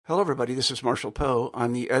Hello, everybody. This is Marshall Poe.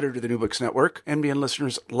 I'm the editor of the New Books Network. NBN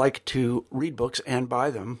listeners like to read books and buy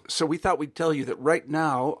them. So we thought we'd tell you that right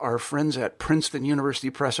now, our friends at Princeton University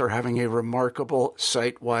Press are having a remarkable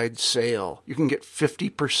site-wide sale. You can get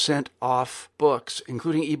 50% off books,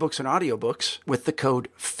 including ebooks and audiobooks, with the code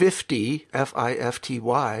 50,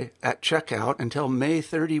 F-I-F-T-Y, at checkout until May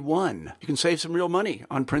 31. You can save some real money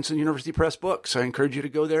on Princeton University Press books. I encourage you to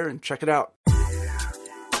go there and check it out.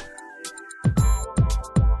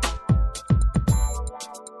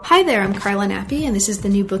 Hi there, I'm Carla Nappi, and this is the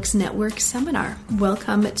New Books Network seminar.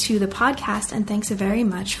 Welcome to the podcast, and thanks very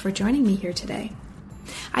much for joining me here today.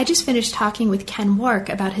 I just finished talking with Ken Wark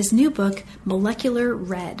about his new book, Molecular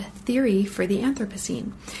Red: Theory for the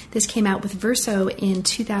Anthropocene. This came out with Verso in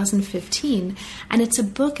 2015, and it's a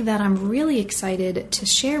book that I'm really excited to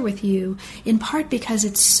share with you, in part because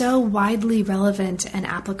it's so widely relevant and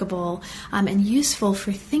applicable and useful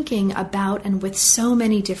for thinking about and with so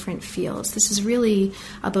many different fields. This is really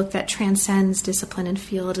a book that transcends discipline and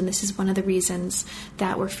field, and this is one of the reasons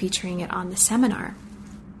that we're featuring it on the seminar.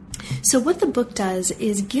 So what the book does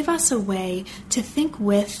is give us a way to think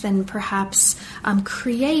with and perhaps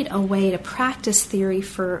create a way to practice theory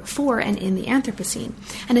for and in the Anthropocene.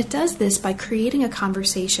 And it does this by creating a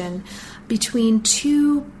conversation between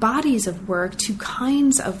two bodies of work, two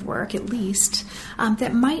kinds of work at least,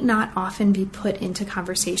 that might not often be put into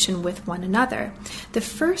conversation with one another. The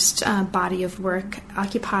first body of work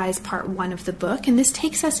occupies part one of the book, and this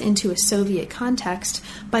takes us into a Soviet context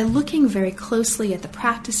by looking very closely at the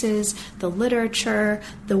practices, the literature,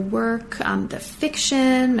 the work, the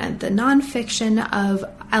fiction, and the nonfiction of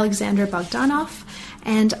Alexander Bogdanov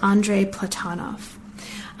and Andrei Platonov.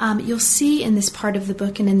 You'll see in this part of the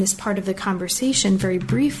book and in this part of the conversation very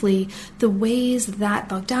briefly the ways that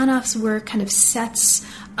Bogdanov's work kind of sets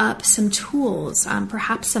up some tools,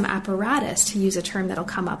 perhaps some apparatus, to use a term that'll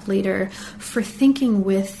come up later, for thinking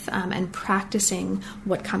with and practicing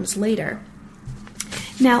what comes later.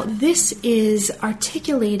 Now, this is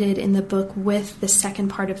articulated in the book with the second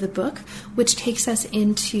part of the book, which takes us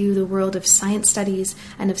into the world of science studies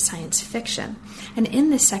and of science fiction. And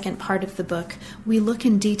in the second part of the book, we look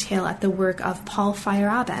in detail at the work of Paul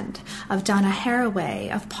Feyerabend, of Donna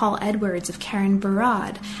Haraway, of Paul Edwards, of Karen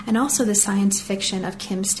Barad, and also the science fiction of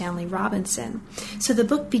Kim Stanley Robinson. So the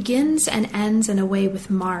book begins and ends in a way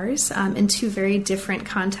with Mars, in two very different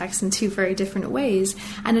contexts, in two very different ways,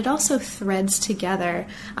 and it also threads together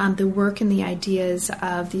the work and the ideas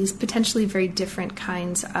of these potentially very different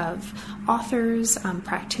kinds of authors,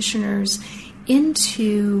 practitioners,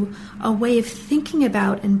 into a way of thinking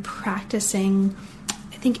about and practicing,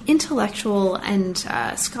 I think, intellectual and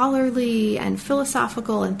scholarly and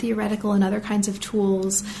philosophical and theoretical and other kinds of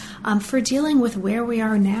tools for dealing with where we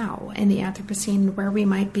are now in the Anthropocene, where we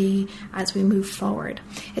might be as we move forward.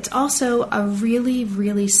 It's also a really,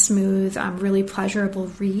 really smooth, really pleasurable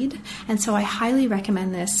read, and so I highly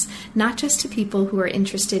recommend this, not just to people who are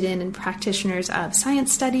interested in and practitioners of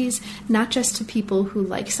science studies, not just to people who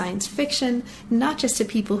like science fiction, not just to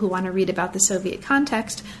people who want to read about the Soviet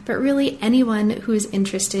context, but really anyone who is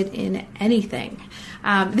interested in anything.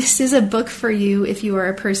 This is a book for you if you are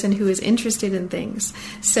a person who is interested in things.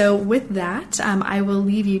 So with that, I will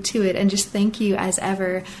leave you to it and just thank you as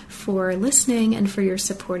ever for listening and for your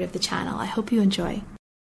support of the channel. I hope you enjoy.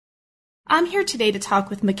 I'm here today to talk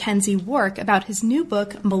with Mackenzie Wark about his new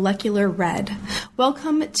book, Molecular Red.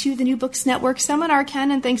 Welcome to the New Books Network seminar,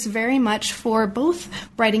 Ken, and thanks very much for both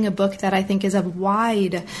writing a book that I think is of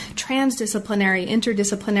wide transdisciplinary,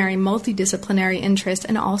 interdisciplinary, multidisciplinary interest,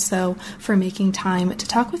 and also for making time to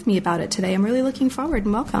talk with me about it today. I'm really looking forward,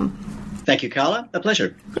 and welcome. Thank you, Carla. A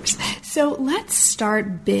pleasure. So let's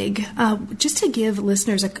start big, just to give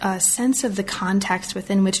listeners a sense of the context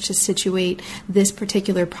within which to situate this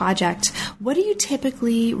particular project. What are you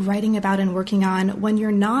typically writing about and working on when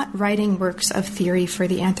you're not writing works of theory for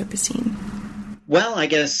the Anthropocene? Well, I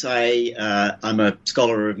guess I'm a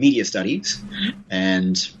scholar of media studies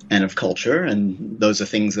and of culture, and those are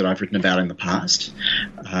things that I've written about in the past.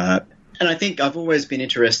 And I think I've always been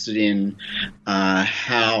interested in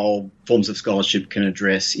how forms of scholarship can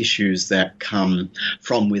address issues that come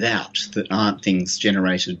from without, that aren't things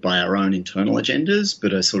generated by our own internal agendas,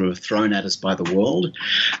 but are sort of thrown at us by the world.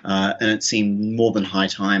 And it seemed more than high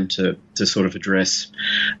time to sort of address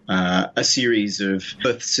a series of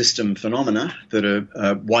Earth system phenomena that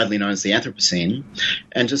are widely known as the Anthropocene,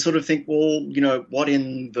 and to sort of think, well, you know, what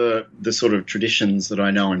in the sort of traditions that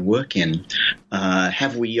I know and work in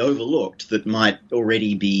have we overlooked overlooked that might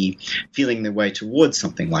already be feeling their way towards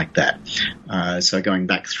something like that. So going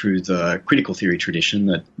back through the critical theory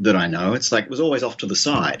tradition that I know, it's like it was always off to the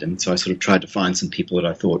side. And so I sort of tried to find some people that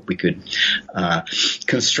I thought we could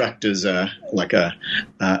construct as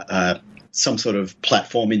some sort of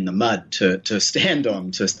platform in the mud to stand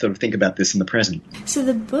on, to sort of think about this in the present. So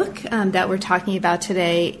the book that we're talking about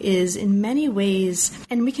today is in many ways,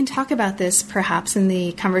 and we can talk about this perhaps in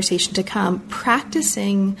the conversation to come,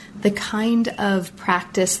 practicing the kind of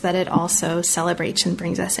practice that it also celebrates and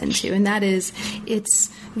brings us into. And that is, it's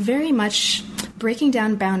very much breaking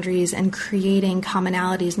down boundaries and creating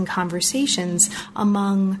commonalities and conversations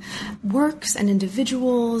among works and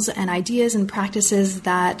individuals and ideas and practices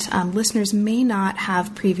that listeners may not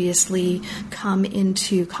have previously come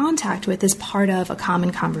into contact with as part of a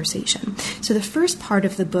common conversation. So the first part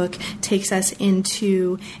of the book takes us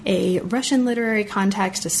into a Russian literary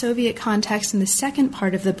context, a Soviet context, and the second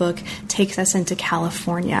part of the book takes us into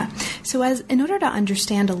California. So in order to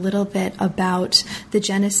understand a little bit about the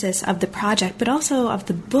genesis of the project, but also of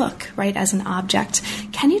the book, right, as an object,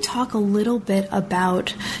 can you talk a little bit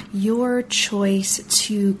about your choice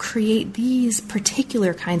to create these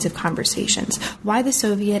particular kinds of conversations? Why the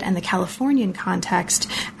Soviet and the Californian context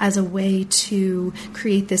as a way to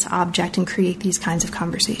create this object and create these kinds of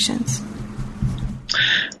conversations?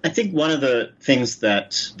 I think one of the things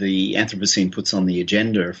that the Anthropocene puts on the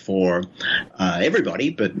agenda for everybody,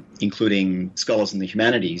 but including scholars in the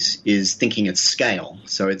humanities, is thinking at scale.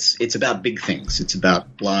 So it's about big things. It's about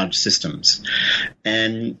large systems.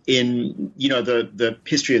 And in the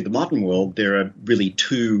history of the modern world, there are really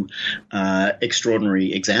two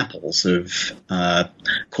extraordinary examples of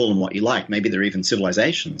call them what you like. Maybe there are even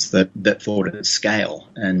civilizations that thought at scale.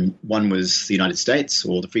 And one was the United States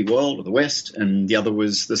or the free world or the West, and the other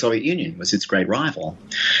was the Soviet Union, was its great rival.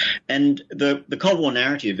 And the Cold War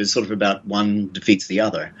narrative is sort of about one defeats the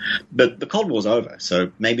other. But the Cold War's over,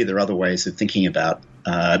 so maybe there are other ways of thinking about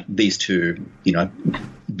these two,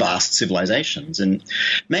 vast civilizations. And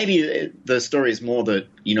maybe the story is more that,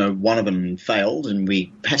 one of them failed, and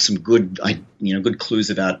we have some good clues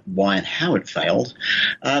about why and how it failed.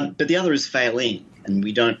 But the other is failing. And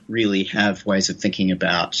we don't really have ways of thinking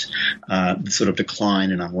about the sort of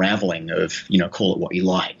decline and unraveling of, call it what you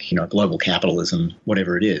like, global capitalism,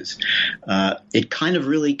 whatever it is. It kind of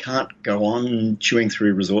really can't go on chewing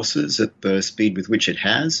through resources at the speed with which it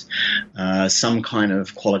has. Some kind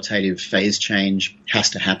of qualitative phase change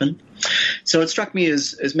has to happen. So it struck me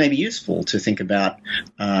as maybe useful to think about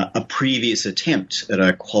a previous attempt at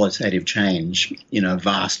a qualitative change in a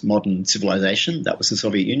vast modern civilization, that was the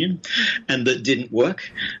Soviet Union, and that didn't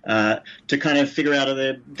work, to kind of figure out are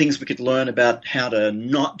there things we could learn about how to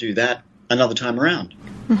not do that another time around.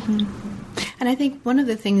 Mm-hmm. And I think one of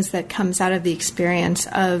the things that comes out of the experience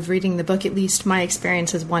of reading the book, at least my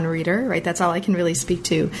experience as one reader, right, that's all I can really speak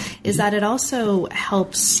to, is that it also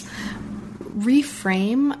helps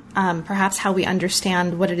reframe perhaps how we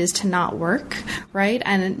understand what it is to not work, right?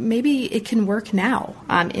 And maybe it can work now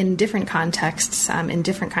in different contexts, in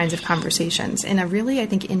different kinds of conversations, in a really, I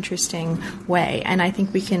think, interesting way. And I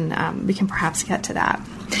think we can perhaps get to that.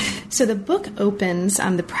 So the book opens,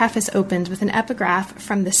 the preface opens with an epigraph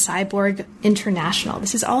from the Cyborg International.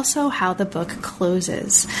 This is also how the book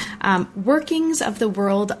closes. Workings of the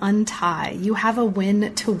world untie. You have a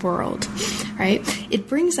win to world, right? It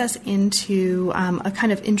brings us into a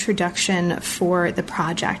kind of introduction for the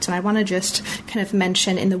project. And I want to just kind of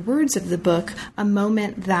mention in the words of the book a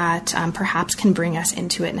moment that perhaps can bring us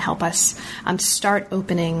into it and help us start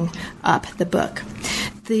opening up the book.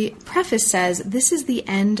 The preface says, "This is the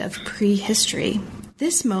end of prehistory.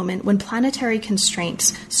 This moment when planetary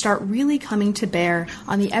constraints start really coming to bear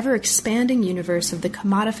on the ever-expanding universe of the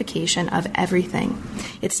commodification of everything.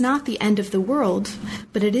 It's not the end of the world,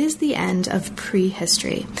 but it is the end of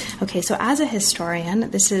prehistory." Okay, so as a historian,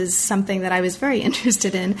 this is something that I was very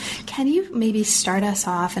interested in. Can you maybe start us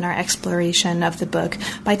off in our exploration of the book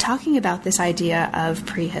by talking about this idea of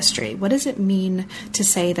prehistory? What does it mean to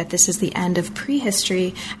say that this is the end of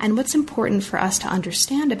prehistory, and what's important for us to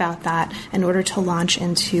understand about that in order to launch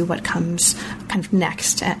into what comes kind of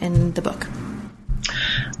next in the book?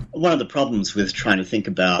 One of the problems with trying to think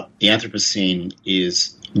about the Anthropocene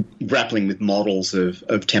is grappling with models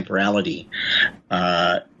of temporality.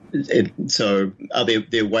 So are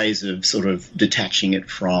there ways of sort of detaching it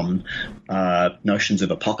from notions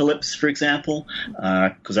of apocalypse, for example?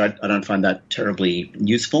 Because I don't find that terribly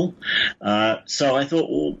useful. So I thought,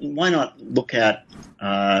 well, why not look at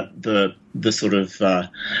the sort of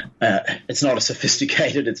it's not a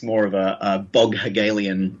sophisticated, it's more of a bog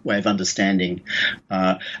Hegelian way of understanding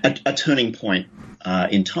a turning point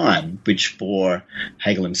in time, which for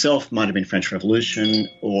Hegel himself might have been French Revolution,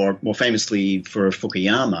 or more famously for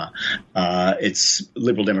Fukuyama, it's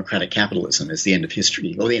liberal democratic capitalism is the end of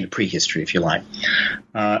history, or the end of prehistory, if you like.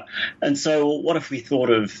 And so what if we thought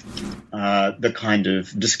of the kind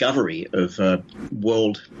of discovery of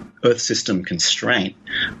world Earth system constraint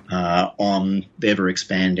on the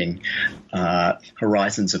ever-expanding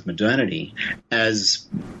horizons of modernity as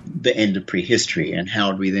the end of prehistory, and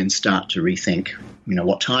how would we then start to rethink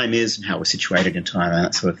what time is and how we're situated in time and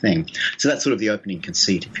that sort of thing. So that's sort of the opening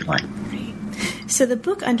conceit, if you like. Right. So the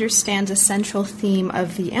book understands a central theme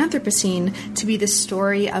of the Anthropocene to be the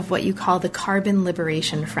story of what you call the Carbon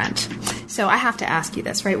Liberation Front. So I have to ask you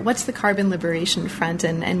this, right? What's the Carbon Liberation Front,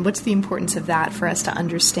 and what's the importance of that for us to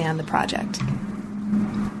understand the project?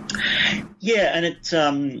 Yeah, and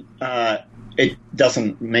it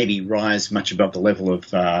doesn't maybe rise much above the level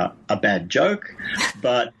of a bad joke,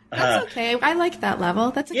 but that's okay. I like that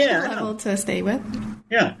level. That's a good level to stay with.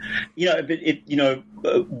 Yeah, but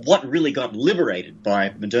what really got liberated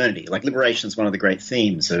by modernity? Like, liberation is one of the great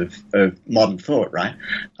themes of modern thought, right?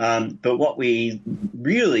 But what we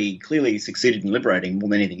really clearly succeeded in liberating more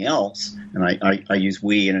than anything else, and I use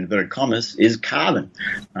we in inverted commas, is carbon.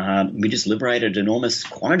 We just liberated enormous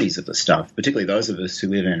quantities of the stuff, particularly those of us who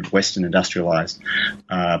live in Western industrialized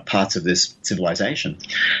parts of this civilization.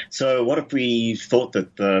 So what if we thought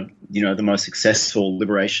that the most successful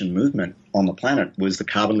liberation movement on the planet was the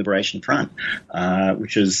Carbon Liberation Front,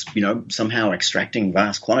 which is, somehow extracting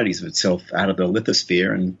vast quantities of itself out of the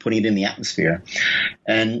lithosphere and putting it in the atmosphere.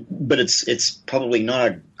 But it's probably not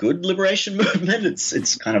a good liberation movement.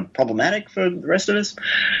 It's kind of problematic for the rest of us.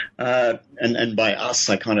 And by us,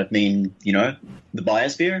 I kind of mean, the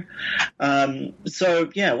biosphere.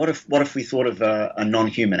 What if we thought of a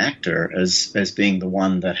non-human actor as being the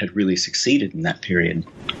one that had really succeeded in that period?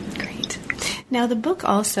 Great. Now, the book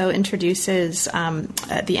also introduces the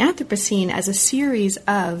Anthropocene as a series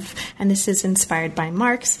of, and this is inspired by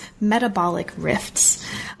Marx, metabolic rifts.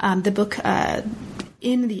 The book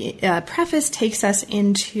in the preface takes us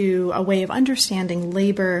into a way of understanding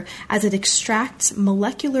labor as it extracts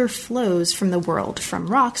molecular flows from the world, from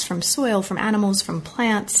rocks, from soil, from animals, from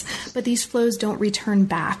plants, but these flows don't return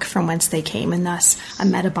back from whence they came, and thus a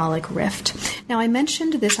metabolic rift. Now, I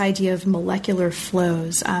mentioned this idea of molecular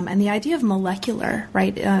flows, and the idea of molecular,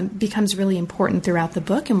 right, becomes really important throughout the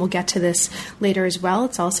book, and we'll get to this later as well.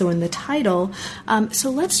 It's also in the title. So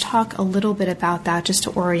let's talk a little bit about that just to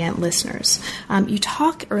orient listeners. You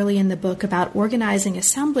talk early in the book about organizing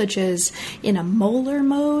assemblages in a molar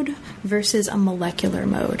mode versus a molecular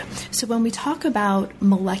mode. So when we talk about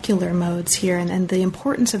molecular modes here and the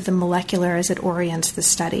importance of the molecular as it orients the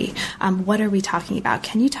study, what are we talking about?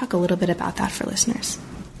 Can you talk a little bit about that for listeners?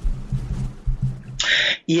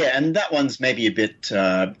 Yeah, and that one's maybe a bit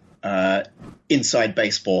inside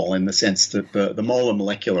baseball in the sense that the molar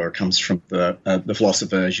molecular comes from the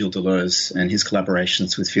philosopher Gilles Deleuze and his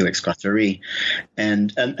collaborations with Félix Guattari,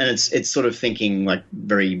 and it's sort of thinking like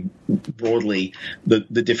very broadly the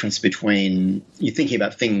difference between you thinking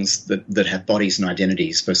about things that have bodies and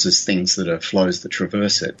identities versus things that are flows that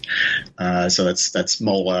traverse it. So that's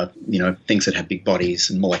molar, things that have big bodies,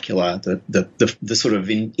 and molecular, the sort of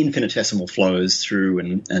infinitesimal flows through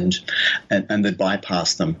and that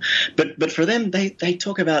bypass them. But for them, they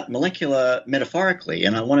talk about molecular metaphorically,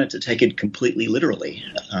 and I wanted to take it completely literally.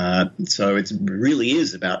 So it really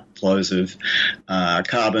is about flows of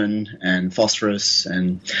carbon and phosphorus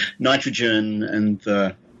and nitrogen and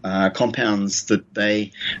the compounds that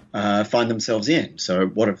they find themselves in. So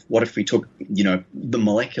what if we took the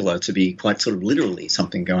molecular to be quite sort of literally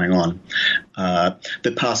something going on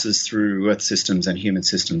that passes through Earth systems and human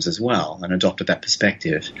systems as well, and adopted that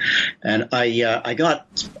perspective. And I got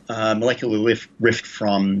molecular rift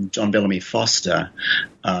from John Bellamy Foster,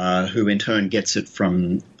 who in turn gets it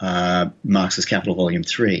from Marx's Capital Volume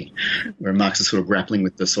 3, where Marx is sort of grappling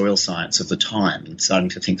with the soil science of the time and starting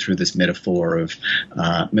to think through this metaphor of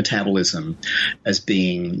metabolism as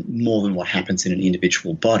being more than what happens in an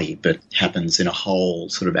individual body, but happens in a whole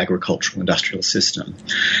sort of agricultural industrial system.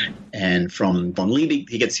 And from von Liebig,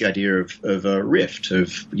 he gets the idea of a rift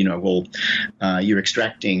of, you're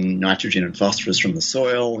extracting nitrogen and phosphorus from the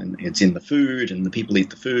soil, and it's in the food, and the people eat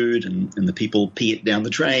the food, and the people pee it down the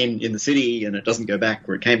train in the city and it doesn't go back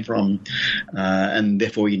where it came from, and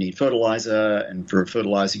therefore you need fertilizer, and for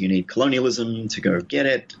fertilizer you need colonialism to go get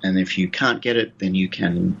it, and if you can't get it, then you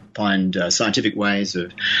can find scientific ways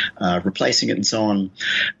of replacing it and so on.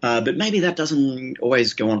 But maybe that doesn't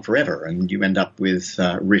always go on forever, and you end up with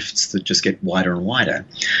rifts that just get wider and wider.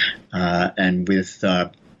 And with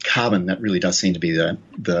carbon, that really does seem to be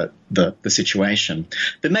the situation.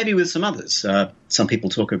 But maybe with some others. Some people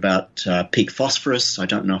talk about peak phosphorus. I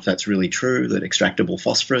don't know if that's really true, that extractable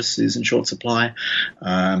phosphorus is in short supply.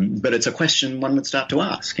 But it's a question one would start to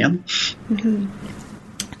ask, yeah? Mm-hmm.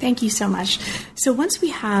 Thank you so much. So once we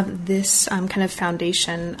have this kind of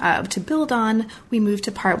foundation to build on, we move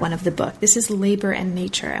to part one of the book. This is labor and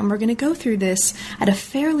nature, and we're going to go through this at a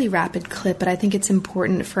fairly rapid clip, but I think it's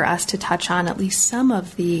important for us to touch on at least some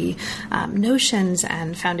of the notions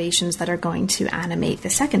and foundations that are going to animate the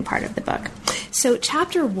second part of the book. So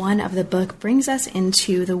chapter 1 of the book brings us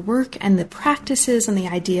into the work and the practices and the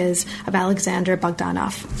ideas of Alexander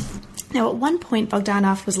Bogdanov. Now, at one point,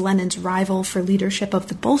 Bogdanov was Lenin's rival for leadership of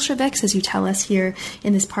the Bolsheviks, as you tell us here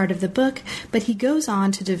in this part of the book, but he goes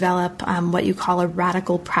on to develop what you call a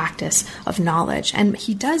radical practice of knowledge. And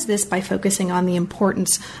he does this by focusing on the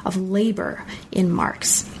importance of labor in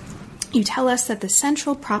Marx. You tell us that the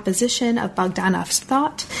central proposition of Bogdanov's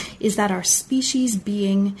thought is that our species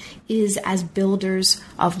being is as builders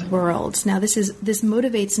of worlds. Now, this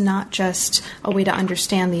motivates not just a way to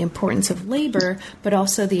understand the importance of labor, but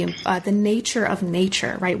also the nature of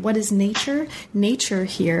nature, right? What is nature? Nature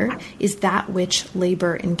here is that which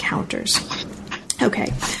labor encounters.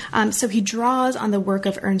 Okay, so he draws on the work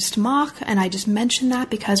of Ernst Mach, and I just mentioned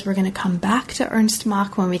that because we're going to come back to Ernst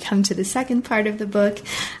Mach when we come to the second part of the book,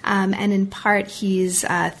 and in part he's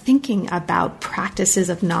thinking about practices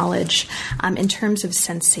of knowledge in terms of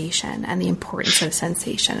sensation and the importance of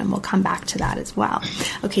sensation, and we'll come back to that as well.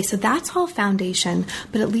 Okay, so that's all foundation,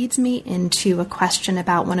 but it leads me into a question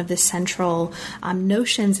about one of the central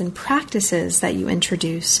notions and practices that you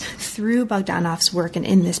introduce through Bogdanov's work and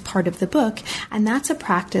in this part of the book, and that's a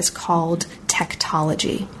practice called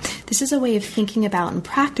techtology. This is a way of thinking about and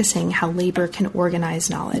practicing how labor can organize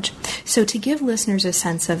knowledge. So to give listeners a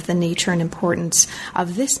sense of the nature and importance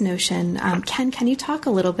of this notion, Ken, can you talk a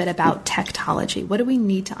little bit about techtology? What do we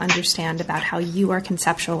need to understand about how you are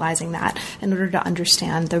conceptualizing that in order to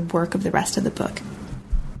understand the work of the rest of the book?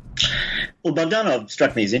 Well, Bogdanov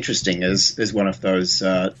struck me as interesting as one of those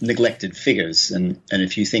neglected figures, and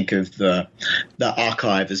if you think of the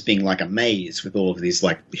archive as being like a maze with all of these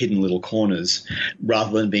like hidden little corners,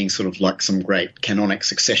 rather than being sort of like some great canonic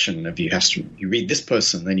succession of you read this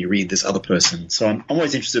person, then you read this other person. So I'm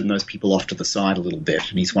always interested in those people off to the side a little bit,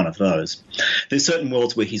 and he's one of those. There's certain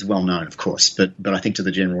worlds where he's well known, of course, but I think to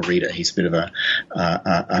the general reader he's a bit of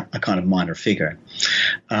a kind of minor figure,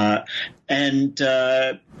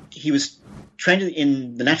 and he was trained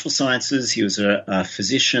in the natural sciences. He was a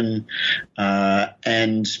physician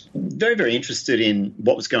and very, very interested in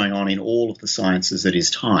what was going on in all of the sciences at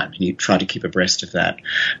his time. And he tried to keep abreast of that.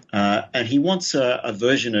 And he wants a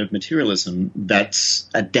version of materialism that's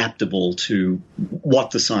adaptable to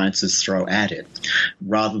what the sciences throw at it,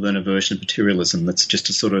 rather than a version of materialism that's just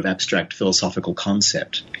a sort of abstract philosophical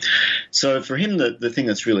concept. So for him, the thing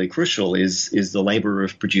that's really crucial is the labor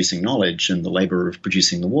of producing knowledge and the labor of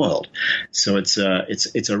producing the world. So it's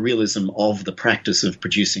a realism of the practice of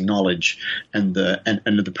producing knowledge and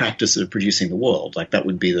the practice of producing the world. Like that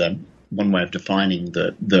would be the one way of defining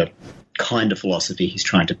the kind of philosophy he's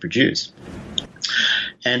trying to produce.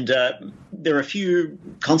 And there are a few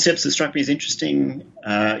concepts that struck me as interesting.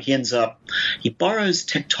 He borrows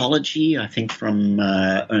techtology, I think, from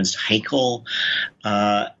Ernst Haeckel.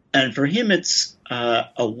 And for him, it's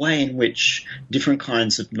a way in which different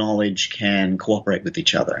kinds of knowledge can cooperate with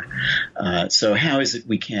each other. So how is it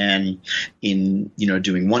we can, in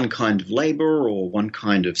doing one kind of labor or one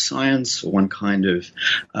kind of science or one kind of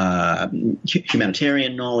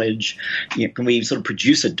humanitarian knowledge, can we sort of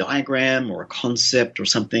produce a diagram or a concept or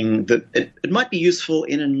something that it might be useful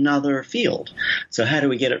in another field? So how do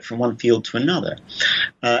we get it from one field to another?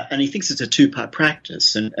 And he thinks it's a two-part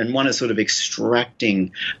practice, and one is sort of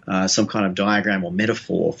extracting some kind of diagram or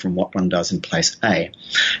metaphor from what one does in place A,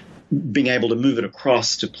 being able to move it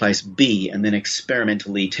across to place B and then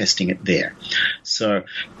experimentally testing it there. So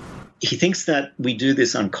he thinks that we do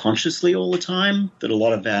this unconsciously all the time, that a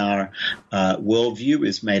lot of our worldview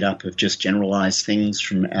is made up of just generalized things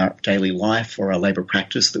from our daily life or our labor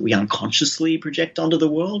practice that we unconsciously project onto the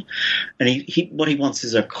world. And what he wants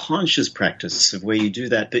is a conscious practice of where you do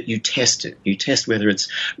that, but you test it. You test whether it's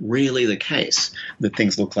really the case that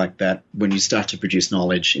things look like that when you start to produce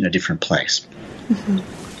knowledge in a different place.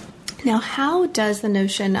 Mm-hmm. Now, how does the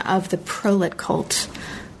notion of the prolet cult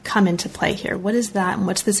come into play here? What is that, and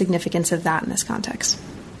what's the significance of that in this context?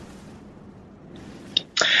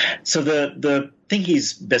 So the thing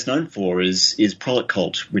he's best known for is Prolet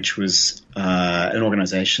Cult, which was an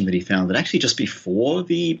organization that he founded actually just before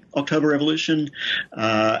the October Revolution,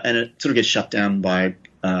 and it sort of gets shut down by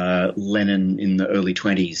Lenin in the early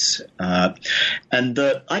 1920s. And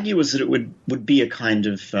the idea was that it would be a kind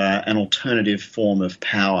of an alternative form of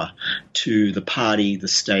power to the party, the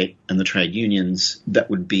state, and the trade unions that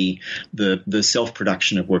would be the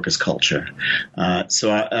self-production of workers' culture.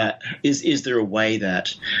 So is there a way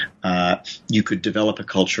that you could develop a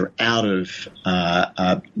culture out of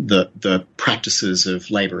the practices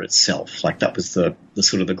of labor itself? Like that was the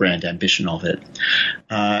sort of the grand ambition of it.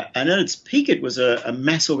 And at its peak, it was a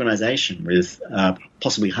mass organization with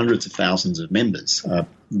possibly hundreds of thousands of members.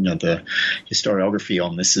 The historiography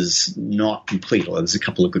on this is not complete, although there's a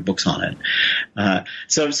couple of good books on it.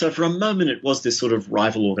 So for a moment, it was this sort of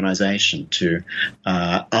rival organization to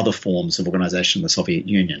other forms of organization in the Soviet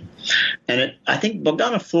Union. And I think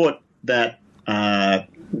Bogdanov thought that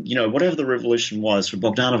whatever the revolution was, for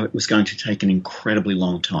Bogdanov, it was going to take an incredibly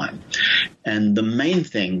long time. And the main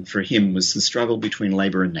thing for him was the struggle between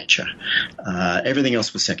labor and nature. Everything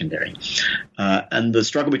else was secondary. And the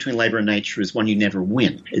struggle between labor and nature is one you never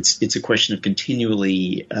win. It's a question of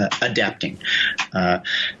continually adapting.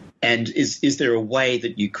 And is there a way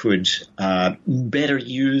that you could better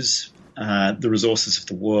use the resources of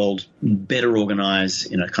the world, better organize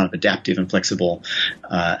in a kind of adaptive and flexible,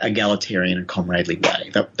 egalitarian and comradely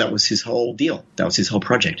way? That was his whole deal. That was his whole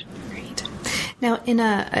project. Now,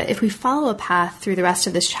 if we follow a path through the rest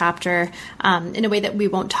of this chapter, in a way that we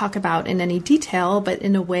won't talk about in any detail, but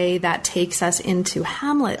in a way that takes us into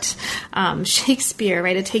Hamlet, Shakespeare,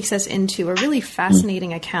 right? It takes us into a really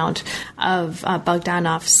fascinating account of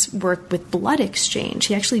Bogdanov's work with blood exchange.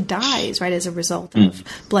 He actually dies, right, as a result of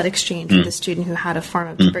blood exchange with a student who had a form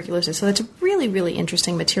of tuberculosis. So that's a really, really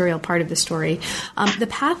interesting material part of the story. The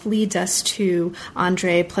path leads us to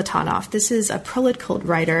Andrei Platonov. This is a prolet cult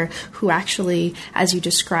writer who actually, as you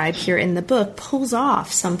describe here in the book, pulls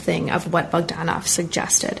off something of what Bogdanov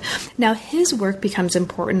suggested. Now, his work becomes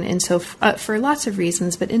important for lots of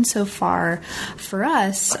reasons, but insofar for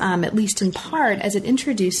us, at least in part, as it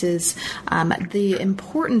introduces the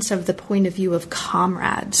importance of the point of view of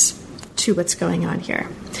comrades to what's going on here.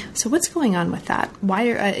 So what's going on with that?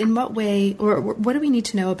 In what way, or what do we need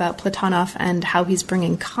to know about Platonov and how he's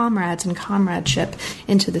bringing comrades and comradeship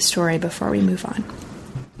into the story before we move on?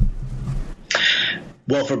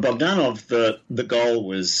 Well, for Bogdanov, the goal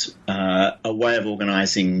was a way of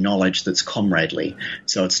organizing knowledge that's comradely.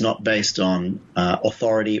 So it's not based on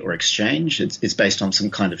authority or exchange. It's based on some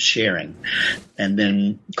kind of sharing. And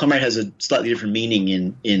then comrade has a slightly different meaning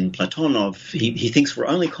in Platonov. He thinks we're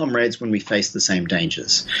only comrades when we face the same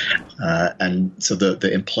dangers. And so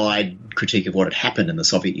the implied critique of what had happened in the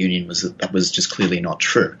Soviet Union was that was just clearly not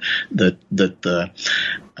true. That the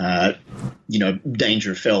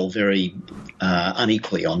danger fell very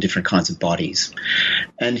unequally on different kinds of bodies.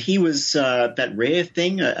 And he was that rare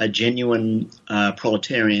thing, a genuine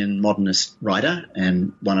proletarian modernist writer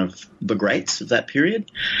and one of the greats of that period,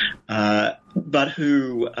 but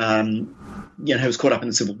who was caught up in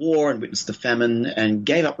the Civil War and witnessed the famine and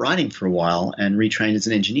gave up writing for a while and retrained as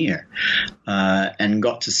an engineer and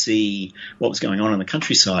got to see what was going on in the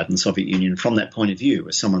countryside in the Soviet Union from that point of view,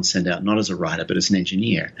 as someone sent out not as a writer but as an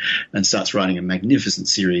engineer, and starts writing a magnificent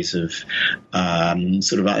series of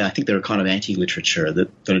I think they're a kind of anti-literature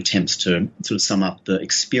that attempts to sort of sum up the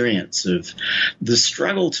experience of the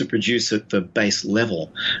struggle to produce at the base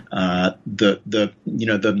level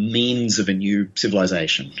the means of a new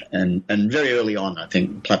civilization. And very early on, I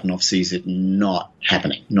think Platonov sees it not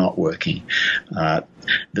happening, not working.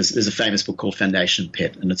 There's a famous book called Foundation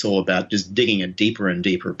Pit, and it's all about just digging a deeper and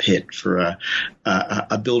deeper pit for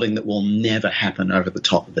a building that will never happen over the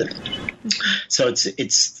top of it. So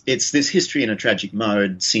it's this history in a tragic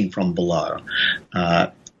mode seen from below,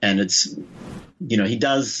 and it's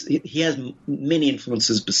he has many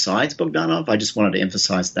influences besides Bogdanov. I just wanted to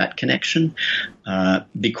emphasize that connection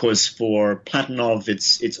because for Platonov,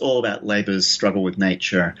 it's all about labor's struggle with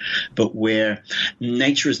nature, but where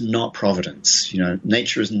nature is not providence.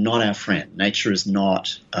 Nature is not our friend. Nature is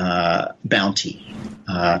not bounty.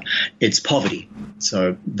 It's poverty.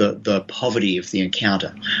 So the poverty of the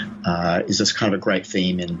encounter is this kind of a great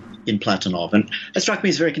theme in Platonov. And it struck me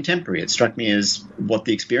as very contemporary. It struck me as what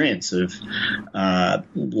the experience of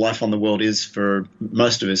life on the world is for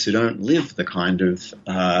most of us who don't live the kind of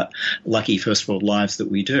lucky first world lives that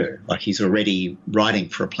we do. Like he's already writing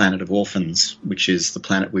for a planet of orphans, which is the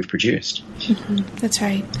planet we've produced. Mm-hmm. That's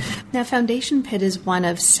right. Now, Foundation Pit is one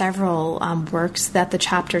of several works that the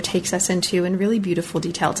chapter takes us into in really beautiful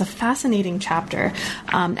detail. It's a fascinating chapter.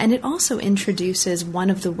 And it also introduces one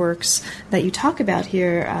of the works that you talk about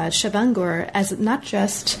here, Shabangur, as not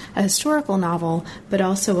just a historical novel, but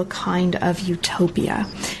also a kind of utopia.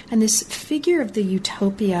 And this figure of the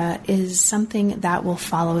utopia is something that will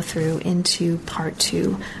follow through into part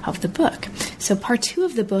 2 of the book. So part 2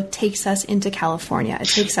 of the book takes us into California. It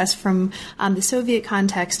takes us from the Soviet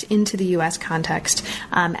context into the U.S. context,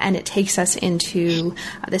 and it takes us into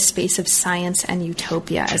the space of science and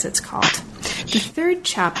utopia, as it's called. The third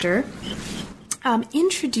chapter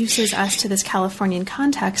introduces us to this Californian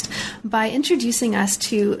context by introducing us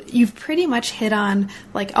to, you've pretty much hit on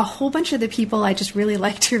like a whole bunch of the people I just really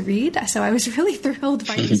like to read. So I was really thrilled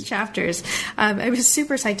by these chapters. I was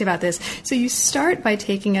super psyched about this. So you start by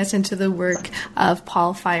taking us into the work of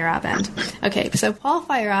Paul Feyerabend. Okay, so Paul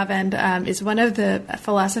Feyerabend is one of the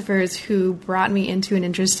philosophers who brought me into an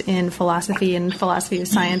interest in philosophy and philosophy of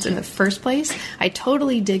science in the first place. I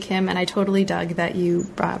totally dig him, and I totally dug that you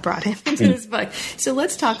brought him into this book. So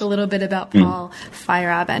let's talk a little bit about Paul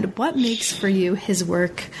Feyerabend. What makes for you his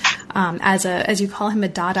work as you call him, a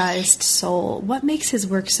Dadaist soul? What makes his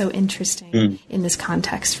work so interesting in this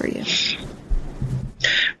context for you?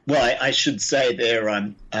 Well, I should say there,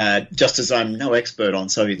 just as I'm no expert on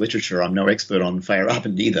Soviet literature, I'm no expert on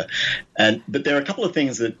Feyerabend either. But there are a couple of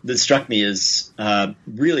things that struck me as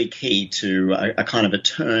really key to a kind of a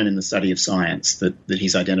turn in the study of science that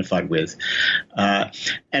he's identified with. And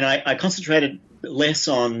I concentrated less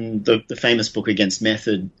on the famous book Against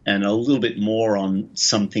Method and a little bit more on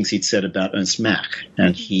some things he'd said about Ernst Mach.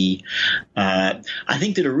 And he, I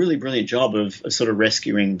think, did a really brilliant job of sort of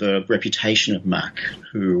rescuing the reputation of Mach,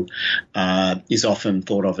 who is often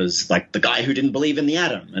thought of as like the guy who didn't believe in the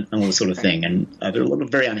atom and all this sort of thing. And there are a lot of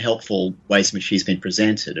very unhelpful ways in which he's been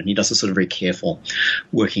presented. And he does a sort of very careful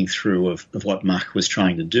working through of what Mach was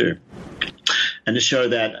trying to do. And to show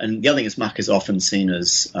that, and the other thing is Mach is often seen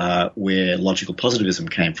as where logical positivism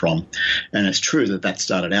came from. And it's true that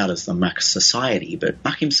started out as the Mach Society, but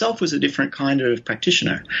Mach himself was a different kind of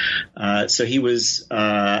practitioner. So he was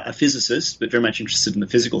a physicist, but very much interested in the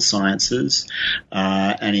physical sciences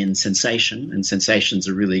and in sensation, and sensation's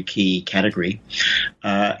a really key category.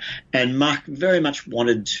 And Mach very much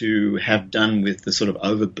wanted to have done with the sort of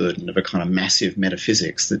overburden of a kind of massive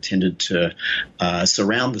metaphysics that tended to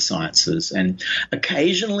surround the sciences, and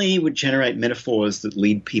occasionally would generate metaphors that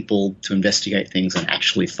lead people to investigate things and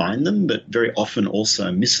actually find them, but very often also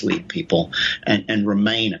mislead people and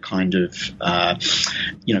remain a kind of,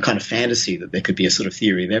 kind of fantasy that there could be a sort of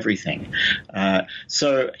theory of everything.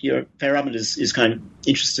 So Feyerabend is kind of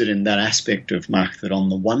interested in that aspect of Mach that on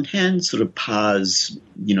the one hand sort of pars,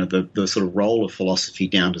 the sort of role of philosophy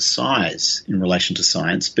down to size in relation to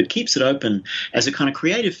science, but keeps it open as a kind of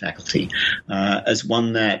creative faculty, as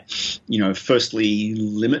one that, firstly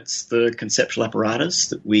limits the conceptual apparatus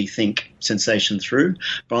that we think sensation through.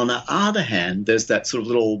 But on the other hand, there's that sort of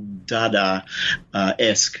little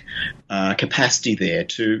Dada-esque capacity there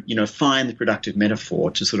to, find the productive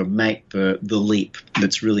metaphor to sort of make the leap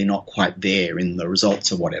that's really not quite there in the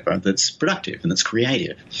results or whatever, that's productive and that's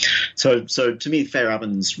creative. So to me,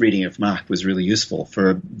 Feyerabend's reading of Mach was really useful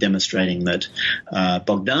for demonstrating that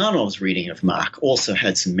Bogdanov's reading of Mach also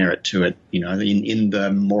had some merit to it, in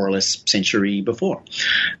the more or less century before.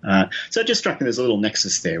 So it just struck me there's a little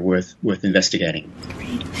nexus there worth investigating.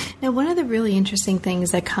 Great. Now, one of the really interesting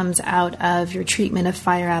things that comes out of your treatment of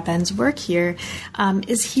Feyerabend's work here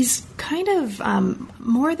is he's kind of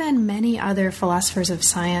more than many other philosophers of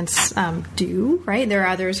science do, right? There are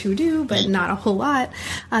others who do, but not a whole lot.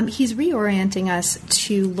 He's reorienting us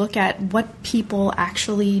to look at what people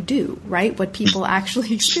actually do, right? What people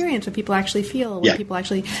actually experience, what people actually feel, what people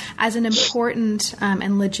actually, as an important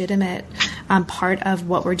and legitimate part of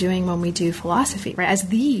what we're doing when we do philosophy, right? As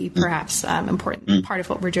the perhaps important part of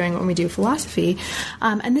what we're doing when we do philosophy.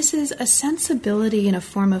 And this is a sensibility and a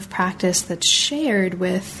form of practice that's shared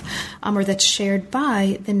with, or that's shared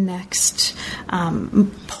by the next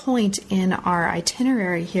point in our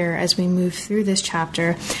itinerary here as we move through this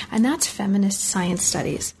chapter, and that's feminist science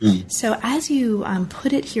studies. So as you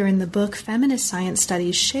put it here in the book, feminist science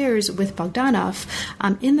studies shares with Bogdanov,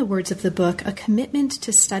 in the words of the book, a commitment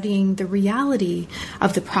to studying the reality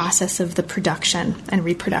of the process of the production and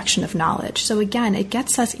reproduction of knowledge. So again, it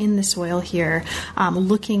gets us in the soil here,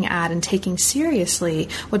 looking at and taking seriously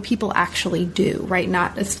what people actually do, right?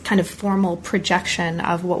 Not a kind of formal projection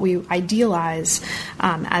of what we idealize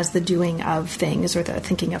as the doing of things or the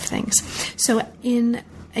thinking of things. So in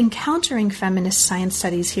encountering feminist science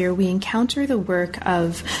studies here, we encounter the work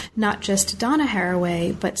of not just Donna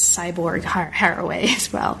Haraway, but Cyborg Haraway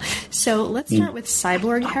as well. So let's start with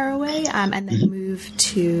Cyborg Haraway and then move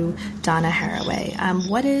to Donna Haraway.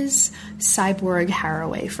 What is Cyborg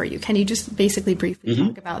Haraway for you? Can you just basically briefly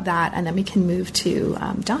talk about that, and then we can move to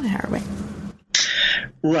Donna Haraway?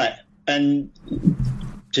 Right. And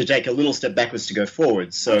to take a little step backwards to go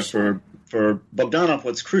forward. So for Bogdanov,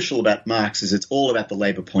 what's crucial about Marx is it's all about the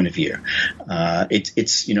labor point of view.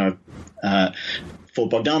 For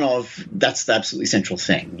Bogdanov, that's the absolutely central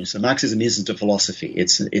thing. So Marxism isn't a philosophy.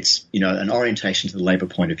 It's an orientation to the labor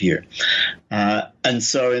point of view. And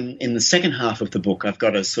so in the second half of the book, I've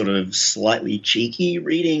got a sort of slightly cheeky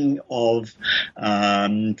reading of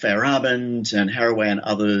Feyerabend and Haraway and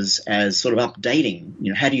others as sort of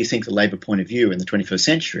updating, how do you think the labor point of view in the 21st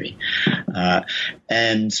century?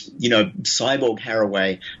 Cyborg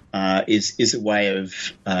Haraway is a way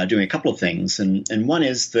of doing a couple of things. And one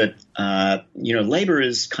is that, labor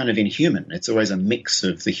is kind of inhuman. It's always a mix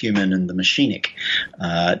of the human and the machinic.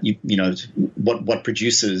 What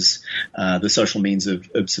produces the social means of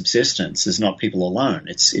subsistence is not people alone.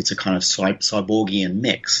 It's a kind of cyborgian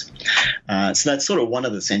mix. So that's sort of one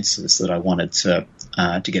of the senses that I wanted to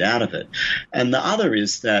get out of it. And the other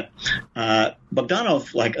is that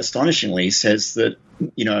Bogdanov, astonishingly, says that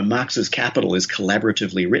Marx's Capital is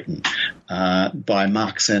collaboratively written by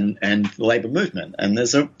Marx and the labor movement. And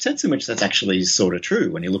there's a sense in which that's actually sort of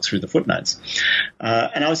true when you look through the footnotes.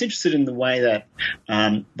 And I was interested in the way that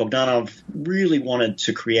Bogdanov really wanted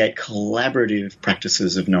to create collaborative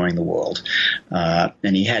practices of knowing the world.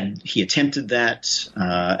 And he attempted that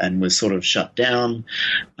and was sort of shut down.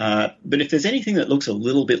 But if there's anything that looks a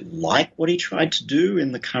little bit like what he tried to do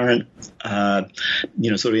in the current,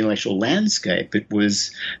 sort of intellectual landscape, it was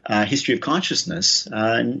History of Consciousness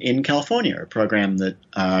in California, a program that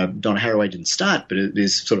Donna Haraway didn't start, but it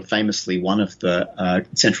is sort of famously one of the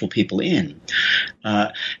central people in.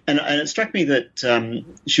 And it struck me that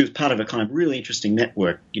she was part of a kind of really interesting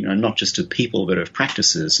network, not just of people, but of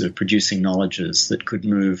practices of producing knowledges that could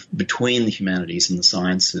move between the humanities and the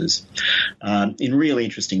sciences in really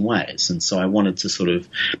interesting ways. And so I wanted to sort of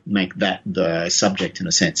make that the subject, in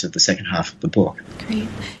a sense, of the second half of the book. Great.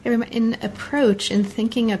 In approach, in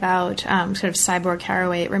thinking about sort of Cyborg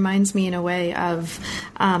Haraway, it reminds me in a way of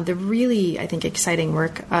the really, I think, exciting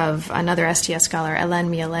work of another STS scholar, Hélène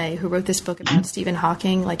Mialet, who wrote this book about Stephen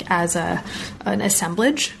Hawking, as an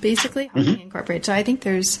assemblage, basically, Hawking Incorporated. So I think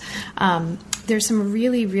there's some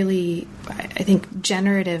really, really, I think,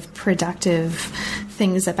 generative, productive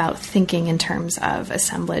things about thinking in terms of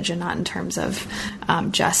assemblage and not in terms of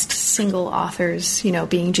just single authors,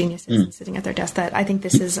 being geniuses and sitting at their desk, that I think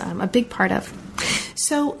this is a big part of.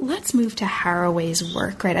 So let's move to Haraway's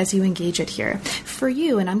work, right, as you engage it here. For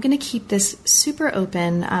you, and I'm going to keep this super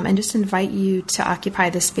open and just invite you to occupy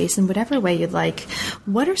this space in whatever way you'd like.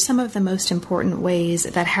 What are some of the most important ways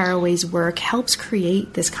that Haraway's work helps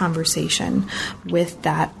create this conversation with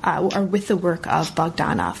that, or with the work of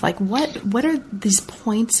Bogdanov? What are these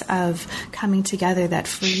points of coming together that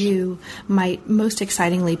for you might most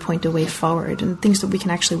excitingly point a way forward and things that we can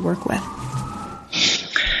actually work with?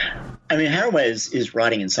 I mean, Haraway is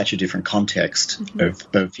writing in such a different context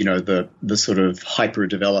of the sort of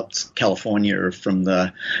hyper-developed California from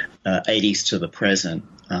the 80s to the present.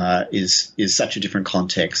 Is such a different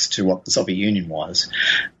context to what the Soviet Union was.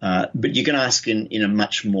 But you can ask in a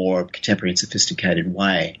much more contemporary and sophisticated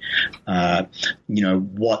way,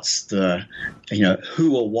 what's the,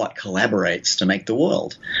 who or what collaborates to make the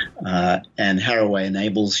world? And Haraway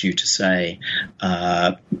enables you to say,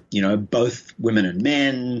 both women and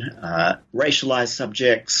men, racialized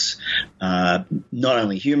subjects, not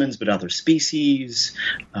only humans but other species,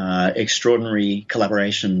 extraordinary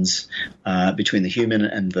collaborations between the human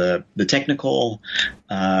and and the technical,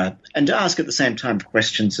 and to ask at the same time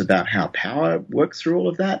questions about how power works through all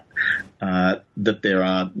of that. That there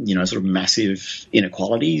are, sort of massive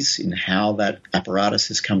inequalities in how that apparatus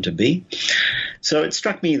has come to be. So it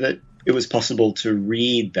struck me that it was possible to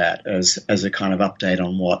read that as a kind of update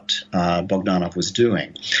on what Bogdanov was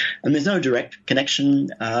doing. And there's no direct connection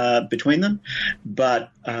between them, but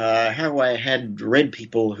Haraway had read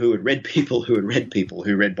people who had read people who had read people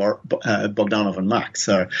who read Bogdanov and Marx.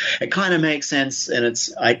 So it kind of makes sense, and it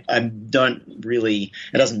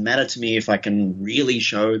doesn't matter to me if I can really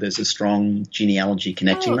show there's a strong genealogy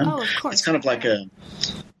connecting them. Oh, of course. It's kind of like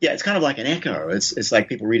it's kind of like an echo. It's like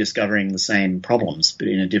people rediscovering the same problems, but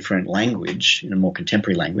in a different language, in a more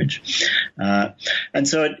contemporary language. And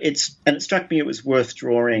so it struck me it was worth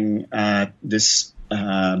drawing this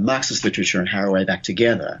Marxist literature and Haraway back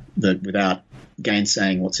together, that without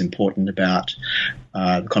gainsaying what's important about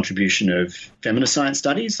the contribution of feminist science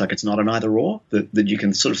studies, like it's not an either-or, that you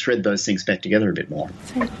can sort of thread those things back together a bit more.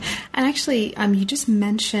 Right. And actually, you just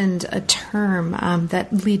mentioned a term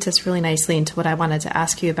that leads us really nicely into what I wanted to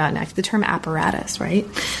ask you about next, the term apparatus, right?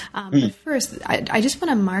 But first, I just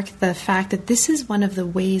want to mark the fact that this is one of the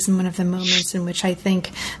ways and one of the moments in which I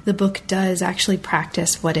think the book does actually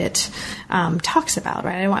practice what it talks about,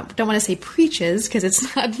 right? I don't want to say preaches, because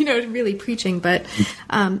it's not, really preaching, but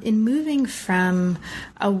in moving from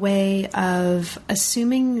a way of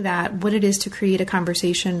assuming that what it is to create a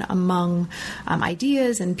conversation among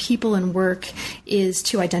ideas and people and work is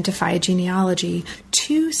to identify a genealogy,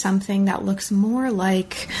 to something that looks more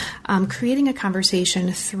like creating a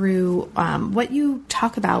conversation through what you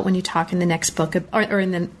talk about when you talk in the next book, or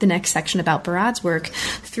in the next section about Barad's work,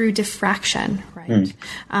 through diffraction, right?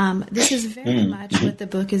 This is very much what the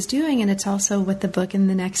book is doing, and it's also what the book in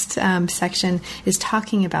the next section is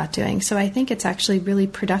talking about doing. So I think it's actually really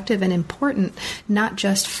productive and important, not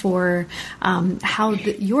just for how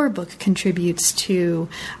your book contributes to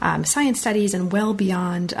science studies and well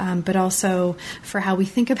beyond, but also for how we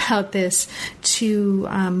think about this to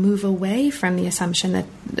move away from the assumption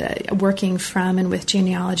that working from and with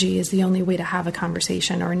genealogy is the only way to have a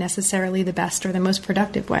conversation, or necessarily the best or the most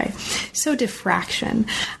productive way. So diffraction.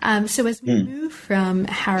 So as we move from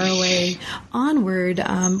Haraway onward,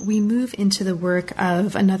 we move into the work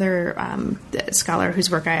of another scholar whose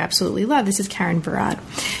work I absolutely love. This is Karen Barad.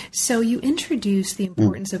 So you introduce the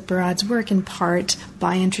importance of Barad's work in part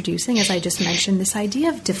by introducing, as I just mentioned, this idea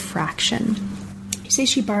of diffraction. You say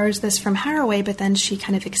she borrows this from Haraway, but then she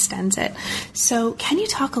kind of extends it. So can you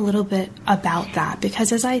talk a little bit about that?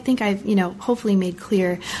 Because as I think I've, hopefully made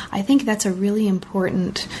clear, I think that's a really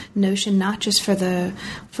important notion, not just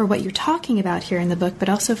for what you're talking about here in the book, but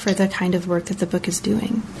also for the kind of work that the book is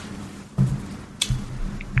doing.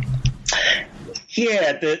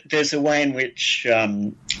 Yeah, there's a way in which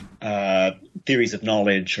theories of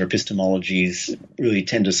knowledge or epistemologies really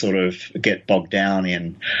tend to sort of get bogged down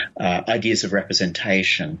in ideas of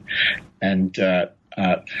representation. And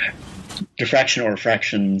diffraction or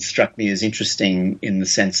refraction struck me as interesting in the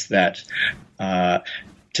sense that to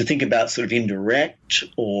think about sort of indirect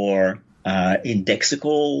or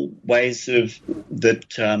indexical ways of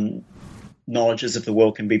that knowledges of the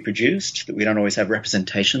world can be produced, that we don't always have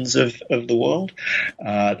representations of the world,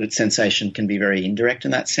 that sensation can be very indirect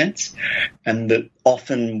in that sense, and that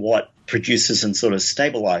often what produces and sort of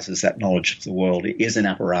stabilizes that knowledge of the world is an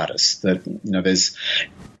apparatus, that, there's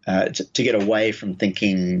to get away from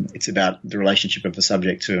thinking it's about the relationship of a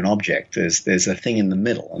subject to an object. There's a thing in the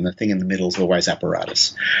middle, and the thing in the middle is always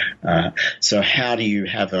apparatus. So how do you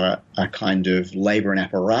have a kind of labor and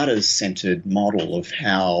apparatus-centered model of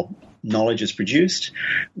how knowledge is produced,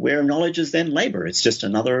 where knowledge is then labor? It's just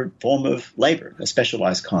another form of labor, a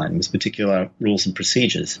specialized kind with particular rules and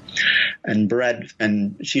procedures. And Barad,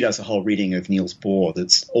 and she does a whole reading of Niels Bohr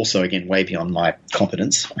that's also, again, way beyond my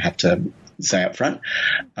competence, I have to say up front,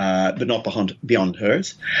 but not beyond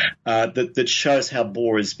hers, that shows how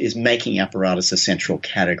Bohr is making apparatus a central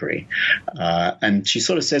category. And she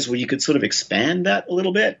sort of says, well, you could sort of expand that a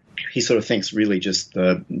little bit. He sort of thinks really just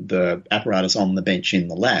the apparatus on the bench in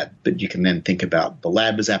the lab, but you can then think about the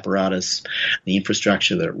lab as apparatus, the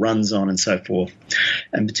infrastructure that it runs on, and so forth.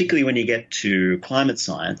 And particularly when you get to climate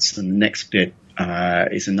science, and the next bit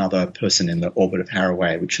is another person in the orbit of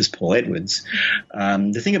Haraway, which is Paul Edwards.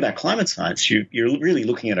 The thing about climate science, you're really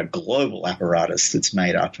looking at a global apparatus that's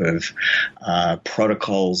made up of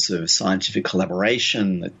protocols of scientific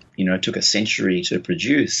collaboration that took a century to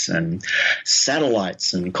produce, and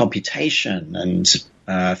satellites and computation and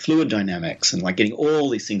fluid dynamics, and like getting all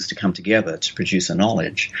these things to come together to produce a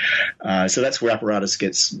knowledge. So that's where apparatus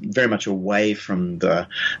gets very much away from the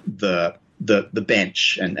the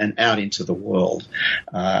bench and out into the world.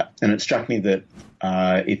 And it struck me that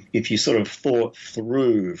if you sort of thought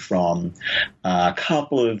through from a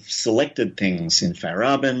couple of selected things in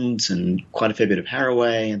Feyerabend and quite a fair bit of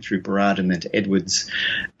Haraway and through Barad and then to Edwards,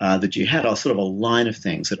 that you had a sort of a line of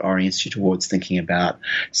things that orients you towards thinking about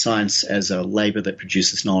science as a labour that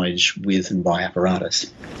produces knowledge with and by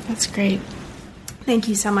apparatus. That's great. Thank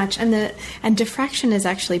you so much. And diffraction is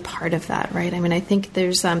actually part of that, right? I mean, I think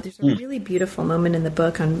there's a really beautiful moment in the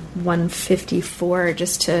book on 154,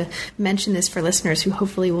 just to mention this for listeners who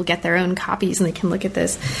hopefully will get their own copies and they can look at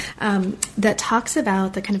this, that talks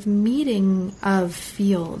about the kind of meeting of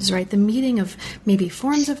fields, right? The meeting of maybe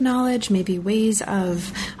forms of knowledge, maybe ways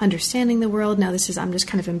of understanding the world. Now, I'm just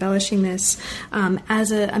kind of embellishing this,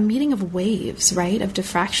 as a meeting of waves, right? Of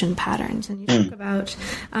diffraction patterns. And you talk about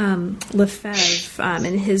Lefebvre,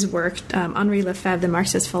 in his work, Henri Lefebvre, the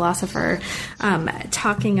Marxist philosopher,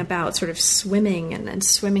 talking about sort of swimming and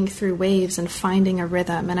swimming through waves and finding a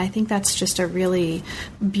rhythm. And I think that's just a really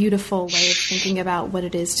beautiful way of thinking about what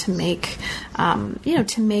it is to make,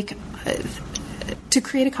 to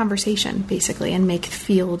create a conversation, basically, and make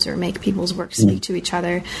fields or make people's work speak to each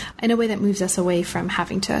other in a way that moves us away from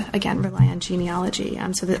having to, again, rely on genealogy.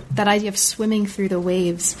 So that idea of swimming through the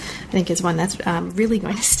waves, I think, is one that's really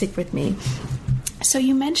going to stick with me. So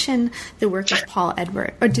you mentioned the work of Paul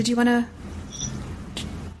Edwards. Or did you want to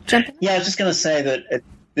jump in? Yeah, I was just going to say that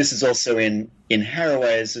this is also in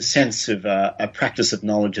Haraway's a sense of a practice of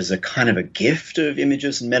knowledge as a kind of a gift of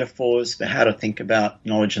images and metaphors for how to think about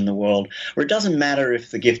knowledge in the world, where it doesn't matter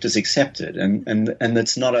if the gift is accepted, and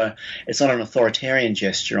it's not an authoritarian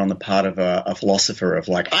gesture on the part of a philosopher of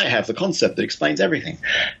like, I have the concept that explains everything.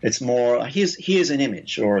 It's more here's an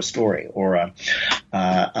image or a story or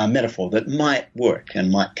a metaphor that might work and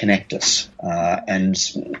might connect us, and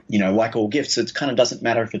like all gifts, it kind of doesn't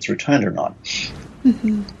matter if it's returned or not.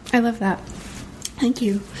 Mm-hmm. I love that. Thank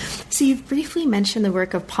you. So you've briefly mentioned the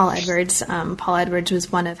work of Paul Edwards. Paul Edwards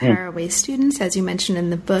was one of Haraway's students, as you mentioned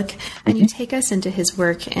in the book, and you take us into his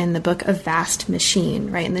work in the book A Vast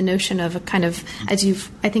Machine, right? And the notion of a kind of, as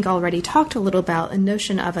you've, I think, already talked a little about, a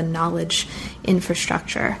notion of a knowledge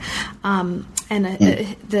infrastructure.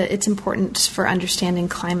 It's important for understanding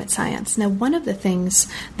climate science. Now, one of the things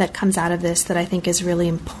that comes out of this that I think is really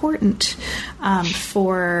important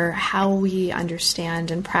for how we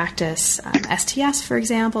understand and practice STS, for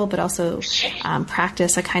example, but also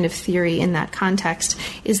practice a kind of theory in that context,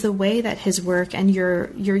 is the way that his work and your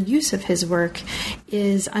use of his work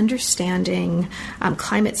is understanding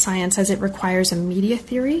climate science as it requires a media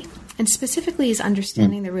theory, and specifically is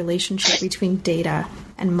understanding the relationship between data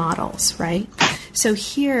and models, right? So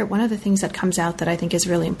here, one of the things that comes out that I think is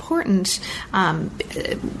really important,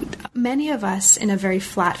 many of us in a very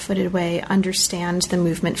flat-footed way understand the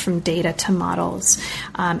movement from data to models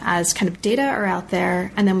as kind of data are out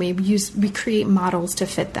there, and then we create models to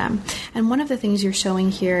fit them. And one of the things you're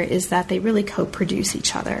showing here is that they really co-produce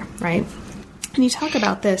each other, right? And you talk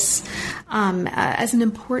about this as an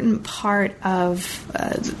important part of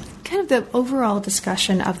kind of the overall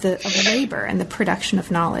discussion of labor and the production of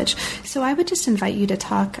knowledge. So I would just invite you to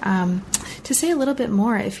talk, to say a little bit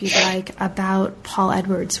more, if you'd like, about Paul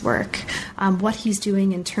Edwards' work, what he's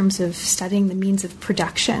doing in terms of studying the means of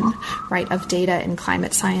production, right, of data in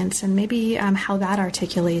climate science, and maybe how that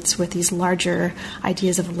articulates with these larger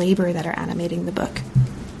ideas of labor that are animating the book.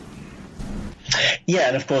 Yeah,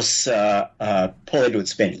 and of course, Paul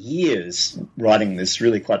Edwards spent years writing this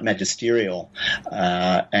really quite magisterial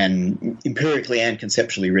and empirically and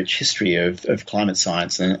conceptually rich history of climate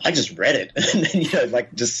science. And I just read it and then,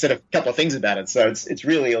 just said a couple of things about it. So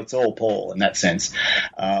it's all Paul in that sense.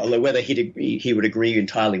 Although whether he would agree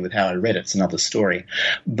entirely with how I read it's another story.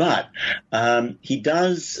 But he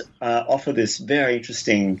does offer this very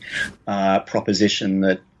interesting proposition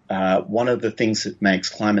that one of the things that makes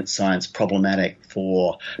climate science problematic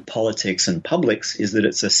for politics and publics is that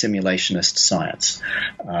it's a simulationist science.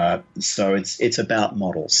 So it's about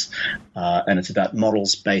models, and it's about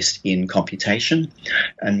models based in computation,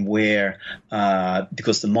 and where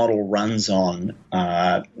because the model runs on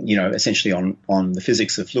essentially on the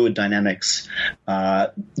physics of fluid dynamics,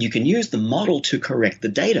 you can use the model to correct the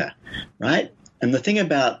data, right? And the thing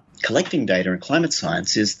about collecting data in climate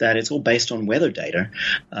science is that it's all based on weather data,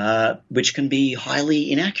 which can be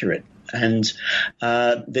highly inaccurate. And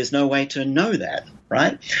there's no way to know that.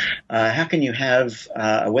 right? How can you have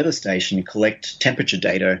a weather station collect temperature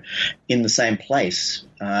data in the same place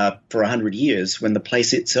for 100 years when the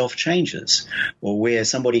place itself changes, or where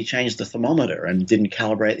somebody changed the thermometer and didn't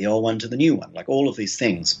calibrate the old one to the new one? Like, all of these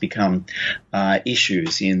things become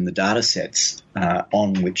issues in the data sets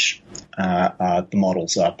on which the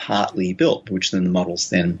models are partly built, which then the models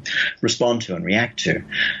then respond to and react to.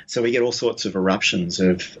 So we get all sorts of eruptions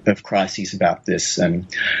of crises about this. And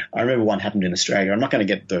I remember one happened in Australia. I'm not going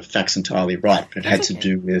to get the facts entirely right, but it had to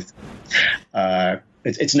do with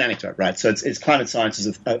it's an anecdote, right? So it's climate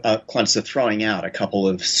scientists are throwing out a couple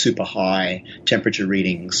of super high temperature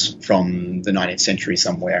readings from the 19th century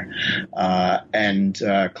somewhere, and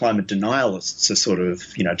climate denialists are sort of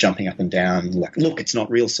jumping up and down, like, look, it's not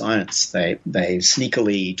real science. They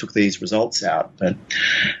sneakily took these results out, but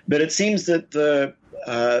it seems that the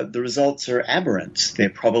results are aberrant. They're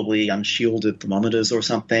probably unshielded thermometers or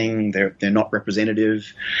something. They're not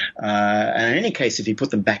representative. And in any case, if you put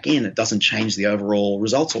them back in, it doesn't change the overall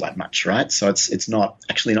results all that much, right? So it's not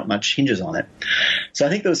much hinges on it. So I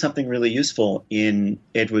think there was something really useful in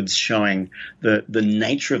Edwards showing the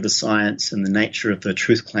nature of the science and the nature of the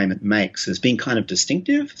truth claim it makes as being kind of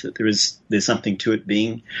distinctive, that there's something to it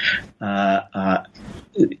being, and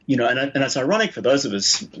it's ironic for those of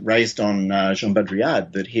us raised on Jean Baudrillard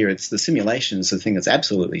that here it's the simulation is the thing that's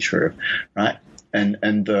absolutely true, right?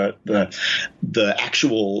 And the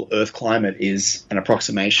actual Earth climate is an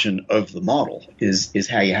approximation of the model, is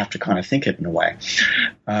how you have to kind of think it in a way.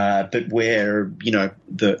 But where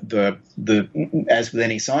as with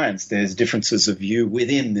any science, there's differences of view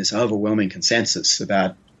within this overwhelming consensus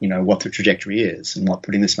about what the trajectory is and what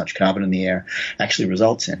putting this much carbon in the air actually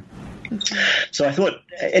results in. So I thought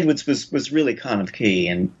Edwards was really kind of key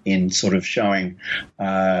in sort of showing,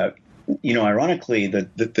 ironically,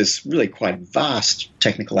 that this really quite vast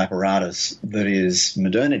technical apparatus that is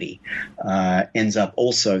modernity ends up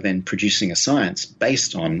also then producing a science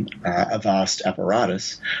based on a vast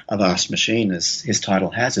apparatus, a vast machine, as his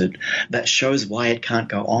title has it, that shows why it can't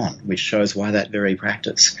go on, which shows why that very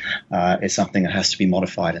practice is something that has to be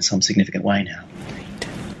modified in some significant way now.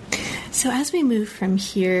 So as we move from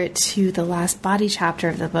here to the last body chapter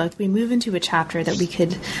of the book, we move into a chapter that we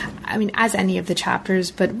could, as any of the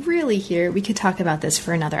chapters, but really here we could talk about this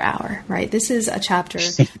for another hour, right? This is a chapter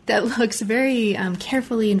that looks very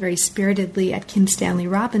carefully and very spiritedly at Kim Stanley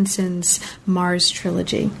Robinson's Mars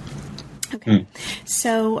trilogy. Okay,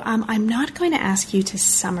 so I'm not going to ask you to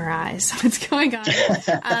summarize what's going on.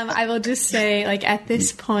 I will just say, at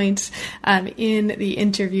this point in the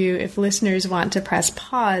interview, if listeners want to press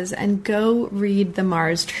pause and go read the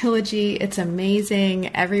Mars trilogy, it's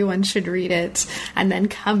amazing. Everyone should read it, and then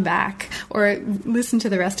come back or listen to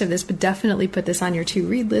the rest of this, but definitely put this on your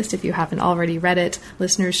to-read list if you haven't already read it.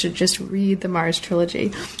 Listeners should just read the Mars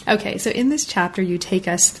trilogy. Okay, so in this chapter, you take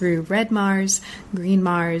us through red Mars, green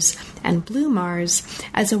Mars, and blue Mars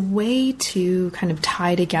as a way to kind of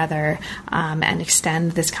tie together and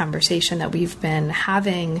extend this conversation that we've been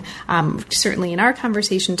having, certainly in our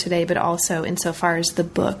conversation today, but also insofar as the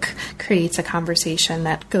book creates a conversation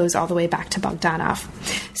that goes all the way back to Bogdanov.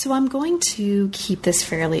 So I'm going to keep this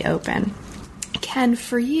fairly open. Ken,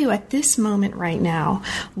 for you at this moment right now,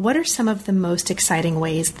 what are some of the most exciting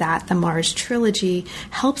ways that the Mars trilogy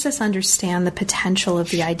helps us understand the potential of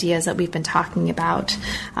the ideas that we've been talking about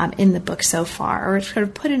in the book so far? Or sort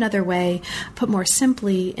of put another way, put more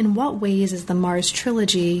simply, in what ways is the Mars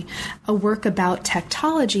trilogy a work about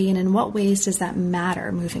technology, and in what ways does that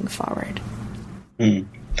matter moving forward?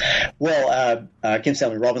 Well, Kim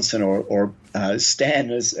Stanley Robinson, or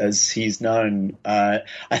Stan, as he's known, I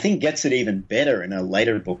think gets it even better in a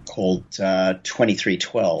later book called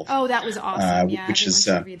 2312. Oh, that was awesome! Yeah, which is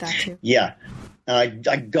read that too. Yeah. I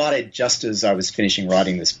got it just as I was finishing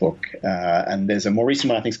writing this book, and there's a more recent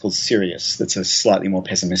one I think it's called Sirius. That's a slightly more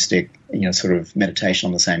pessimistic, sort of meditation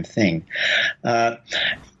on the same thing.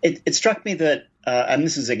 It struck me that. And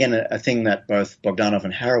this is, again, a thing that both Bogdanov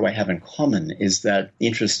and Haraway have in common, is that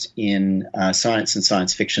interest in science and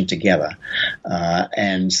science fiction together,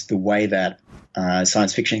 and the way that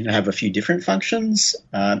science fiction can have a few different functions.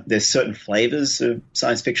 There's certain flavors of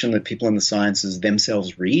science fiction that people in the sciences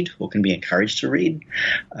themselves read or can be encouraged to read,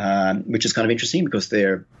 which is kind of interesting because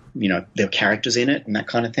there are characters in it and that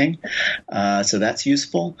kind of thing. So that's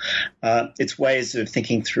useful. It's ways of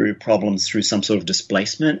thinking through problems through some sort of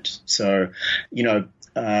displacement. So,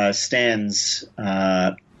 Stan's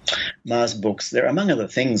Mars books, they're, among other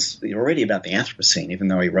things, already about the Anthropocene, even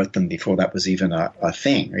though he wrote them before that was even a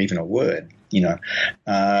thing or even a word.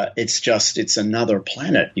 It's another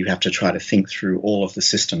planet you have to try to think through all of the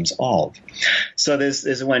systems of. So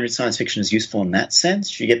there's a way in which science fiction is useful in that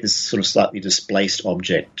sense. You get this sort of slightly displaced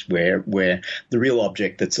object where the real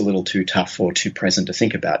object that's a little too tough or too present to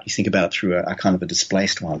think about, you think about it through a kind of a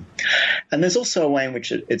displaced one. And there's also a way in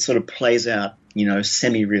which it sort of plays out,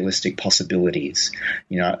 semi-realistic possibilities.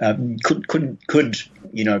 Could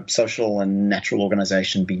social and natural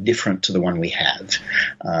organization be different to the one we have?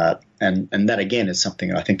 And that, again, is something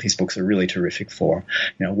that I think these books are really terrific for.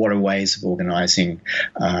 What are ways of organizing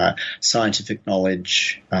scientific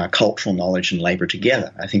knowledge, cultural knowledge, and labor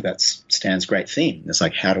together? I think that stands great theme. It's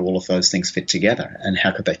like, how do all of those things fit together, and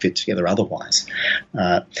how could they fit together otherwise?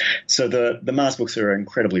 So the Mars books are an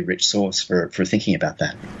incredibly rich source for thinking about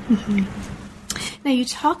that. Mm-hmm. Now, you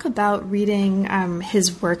talk about reading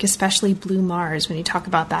his work, especially Blue Mars, when you talk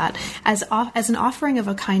about that, as an offering of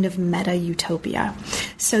a kind of meta-utopia.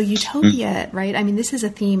 So utopia, right? I mean, this is a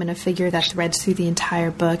theme and a figure that threads through the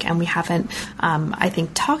entire book, and we haven't, I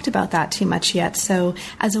think, talked about that too much yet. So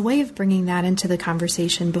as a way of bringing that into the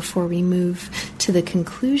conversation before we move to the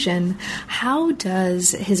conclusion, how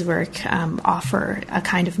does his work offer a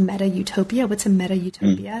kind of meta-utopia? What's a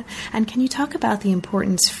meta-utopia? And can you talk about the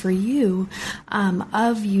importance for you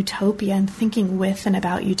of utopia and thinking with and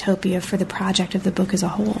about utopia for the project of the book as a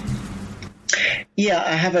whole? Yeah,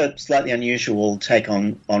 I have a slightly unusual take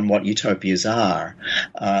on what utopias are.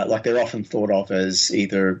 Like, they're often thought of as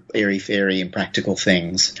either airy-fairy, impractical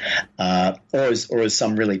things, or as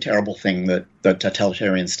some really terrible thing that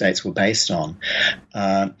totalitarian states were based on.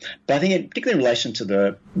 But I think, particularly in relation to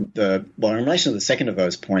the second of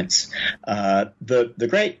those points, the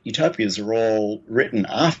great utopias are all written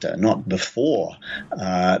after, not before,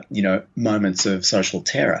 moments of social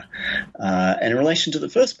terror. And in relation to the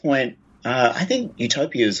first point, I think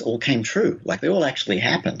utopias all came true. Like, they all actually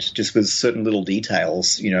happened, just with certain little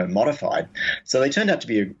details, modified. So they turned out to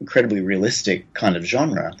be an incredibly realistic kind of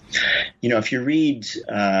genre. If you read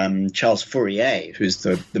Charles Fourier, who's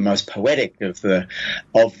the most poetic of the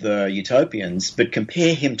utopians, but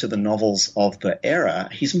compare him to the novels of the era,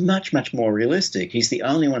 he's much, much more realistic. He's the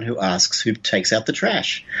only one who asks who takes out the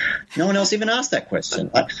trash. No one else even asked that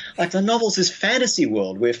question. Like the novels, this fantasy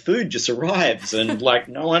world where food just arrives and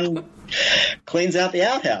no one cleans out the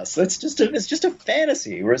outhouse. It's just a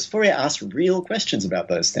fantasy. Whereas Fourier asks real questions about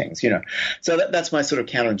those things, So that's my sort of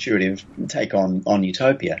counterintuitive take on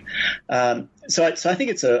utopia. So I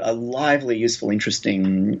think it's a lively, useful,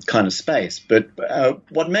 interesting kind of space. But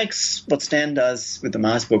what Stan does with the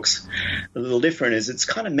Mars books a little different is it's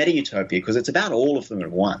kind of meta-utopia, because it's about all of them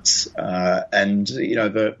at once. And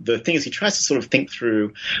the thing is, he tries to sort of think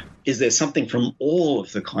through, is there something from all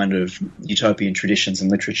of the kind of utopian traditions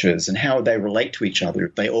and literatures, and how would they relate to each other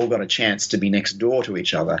if they all got a chance to be next door to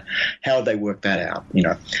each other? How would they work that out?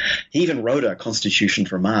 He even wrote a Constitution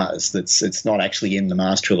for Mars it's not actually in the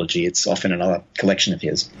Mars trilogy. It's off in another collection of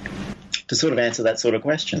his, to sort of answer that sort of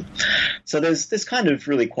question. So there's this kind of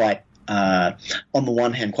really quite, on the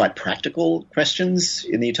one hand, quite practical questions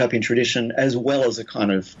in the utopian tradition, as well as a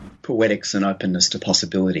kind of poetics and openness to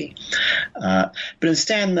possibility. But in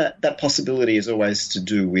Stan, that possibility is always to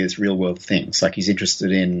do with real-world things. Like, he's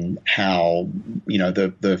interested in how,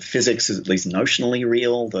 the physics is at least notionally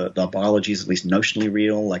real, the biology is at least notionally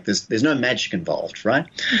real. Like, there's no magic involved, right?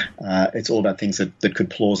 It's all about things that could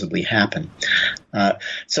plausibly happen.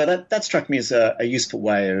 So that struck me as a useful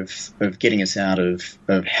way of getting us out of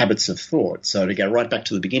habits of thought. So to go right back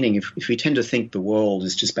to the beginning, if we tend to think the world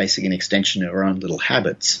is just basically an extension of our own little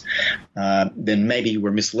habits, then maybe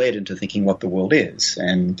we're misled into thinking what the world is.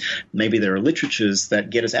 And maybe there are literatures that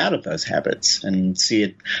get us out of those habits and see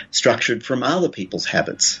it structured from other people's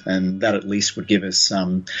habits. And that at least would give us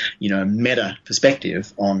some, meta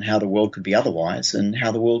perspective on how the world could be otherwise and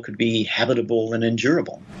how the world could be habitable and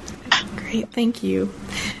endurable. Great, thank you.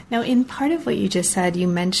 Now, in part of what you just said, you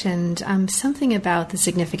mentioned something about the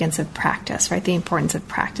significance of practice, right? The importance of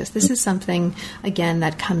practice. This is something, again,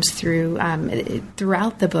 that comes through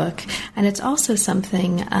throughout the book, and it's also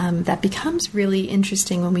something that becomes really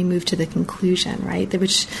interesting when we move to the conclusion, right?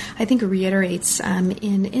 Which I think reiterates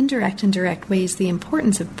in indirect and direct ways the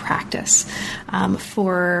importance of practice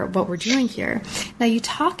for what we're doing here. Now, you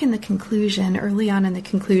talk in the conclusion, early on in the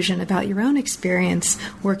conclusion, about your own experience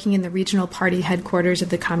working in the regional party headquarters of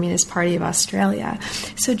the Communist Party of Australia.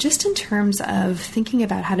 So just in terms of thinking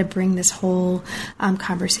about how to bring this whole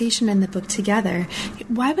conversation in the book together,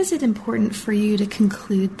 why was it important for you to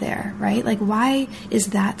conclude there, right? Like, why is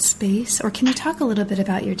that space? Or can you talk a little bit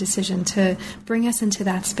about your decision to bring us into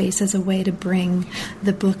that space as a way to bring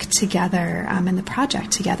the book together and the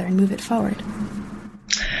project together and move it forward?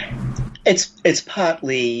 It's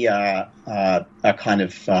partly a kind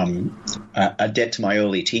of a debt to my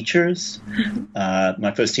early teachers.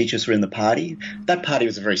 My first teachers were in the party. That party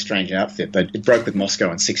was a very strange outfit, but it broke with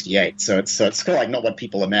Moscow in '68. So it's kind of like not what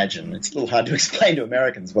people imagine. It's a little hard to explain to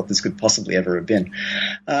Americans what this could possibly ever have been.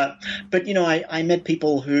 But I met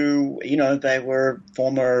people who they were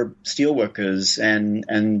former steelworkers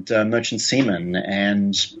and merchant seamen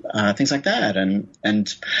and things like that,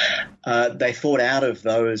 and they thought out of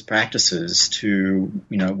those practices to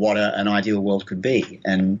what an ideal world could be.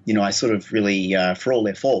 And I sort of really, for all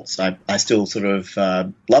their faults, I still sort of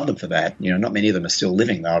love them for that. Not many of them are still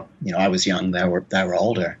living though. I was young; they were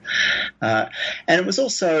older, and it was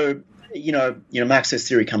also. Marxist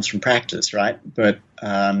theory comes from practice, right? But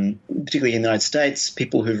particularly in the United States,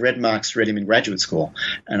 people who've read Marx read him in graduate school,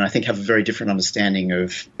 and I think have a very different understanding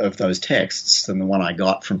of those texts than the one I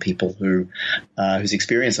got from people whose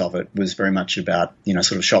experience of it was very much about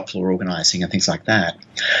sort of shop floor organizing and things like that.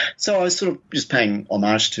 So I was sort of just paying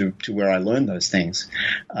homage to where I learned those things,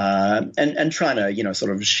 and trying to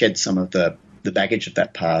sort of shed some of the baggage of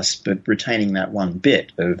that past, but retaining that one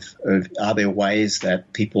bit of are there ways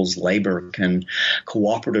that people's labor can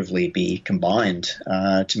cooperatively be combined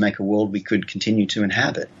to make a world we could continue to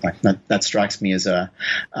inhabit? Like that strikes me as a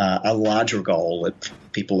larger goal that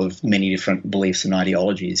people of many different beliefs and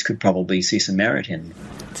ideologies could probably see some merit in.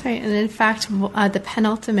 That's right. And in fact, the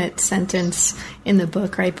penultimate sentence in the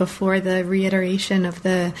book, right before the reiteration of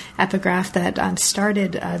the epigraph that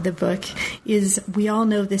started the book, is we all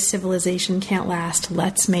know this civilization can't last.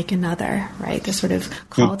 Let's make another, right? The sort of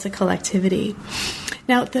call to collectivity.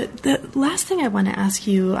 Now, the last thing I want to ask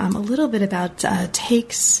you a little bit about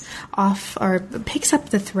takes off or picks up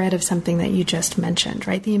the thread of something that you just mentioned,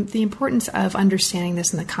 right? The importance of understanding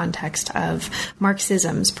this in the context of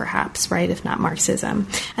Marxisms, perhaps, right, if not Marxism.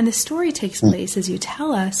 And the story takes place, as you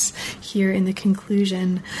tell us here in the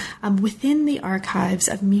conclusion, within the archives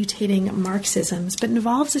of mutating Marxisms, but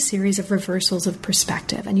involves a series of reversals of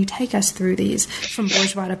perspective. And you take us through these from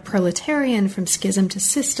bourgeois to proletarian, from schism to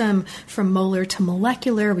system, from molar to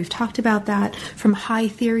molecular. We've talked about that. From high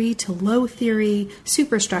theory to low theory,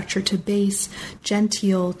 superstructure to base,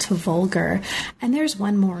 genteel to vulgar. And there's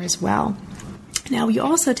one more as well. Now, you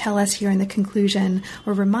also tell us here in the conclusion,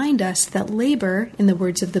 or remind us, that labor, in the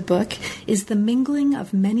words of the book, is the mingling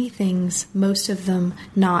of many things, most of them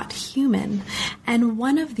not human. And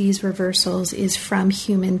one of these reversals is from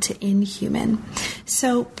human to inhuman.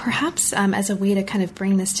 So perhaps as a way to kind of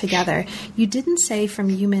bring this together, you didn't say from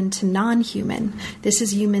human to non-human. This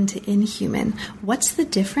is human to inhuman. What's the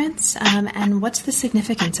difference, and what's the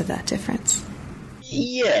significance of that difference?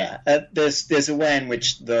 Yeah, there's a way in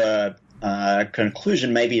which the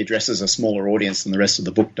conclusion maybe addresses a smaller audience than the rest of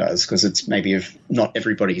the book does, because it's maybe of not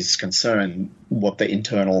everybody's concern what the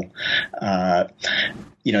internal,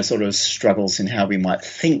 sort of struggles in how we might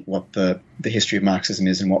think what the history of Marxism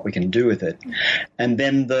is and what we can do with it. And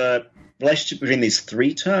then the relationship between these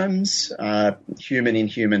three terms, human,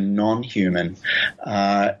 inhuman, non-human,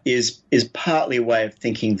 is partly a way of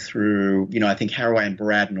thinking through, I think Haraway and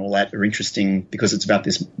Barad and all that are interesting because it's about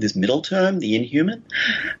this middle term, the inhuman.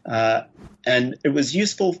 And it was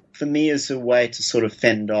useful for me as a way to sort of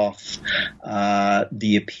fend off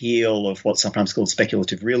the appeal of what's sometimes called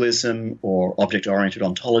speculative realism or object-oriented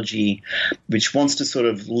ontology, which wants to sort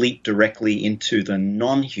of leap directly into the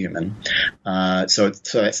non-human. So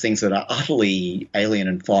that's things that are utterly alien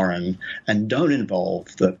and foreign and don't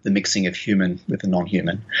involve the mixing of human with the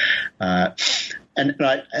non-human.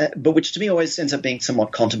 But which to me always ends up being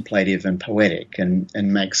somewhat contemplative and poetic and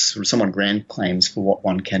makes sort of somewhat grand claims for what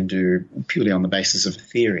one can do purely on the basis of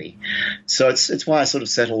theory. So it's why I sort of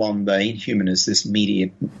settle on the inhuman as this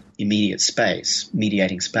immediate space,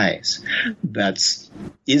 mediating space. That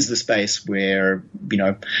is the space where,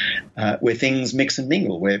 where things mix and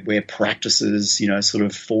mingle, where practices, sort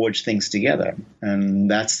of forge things together.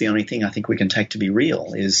 And that's the only thing I think we can take to be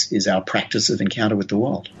real is our practice of encounter with the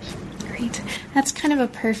world. Great. That's kind of a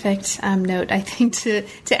perfect note, I think, to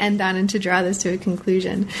end on and to draw this to a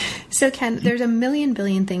conclusion. So, Ken, there's a million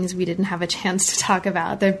billion things we didn't have a chance to talk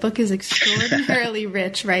about. The book is extraordinarily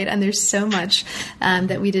rich, right? And there's so much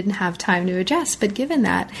that we didn't have time to address. But given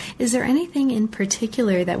that, is there anything in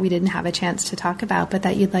particular that we didn't have a chance to talk about, but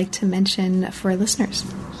that you'd like to mention for listeners?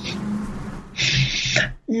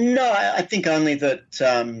 No, I think only that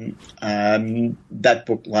that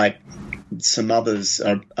book, like some others,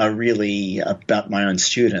 are really about my own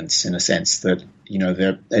students, in a sense that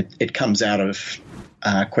it comes out of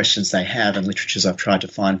questions they have and literatures I've tried to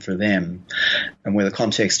find for them, and where the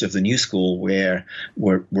context of the new school, where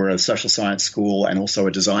we're a social science school and also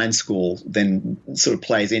a design school, then sort of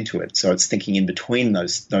plays into it. So it's thinking in between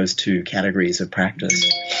those two categories of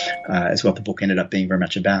practice is what the book ended up being very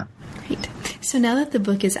much about. Great. So now that the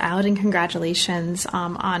book is out, and congratulations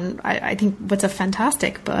on I think what's a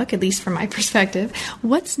fantastic book, at least from my perspective.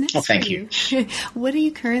 What's next for thank you. What are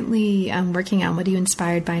you currently working on? What are you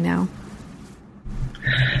inspired by now?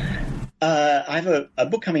 I have a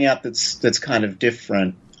book coming out that's kind of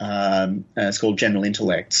different. It's called General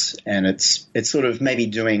Intellects, and it's sort of maybe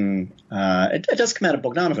doing it does come out of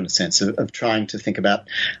Bogdanov in a sense of trying to think about,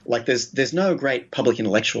 like, there's no great public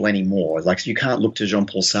intellectual anymore. Like, you can't look to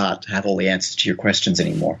Jean-Paul Sartre to have all the answers to your questions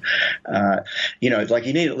anymore. Like,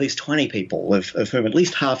 you need at least 20 people of whom at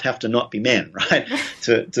least half have to not be men, right?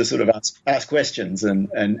 to sort of ask questions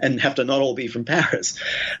and have to not all be from Paris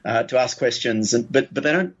to ask questions. But they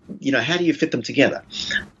don't, how do you fit them together?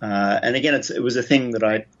 And again, it was a thing that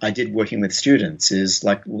I did working with students, is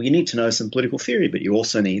like, well, you need to know some political theory, but you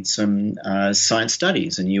also need some science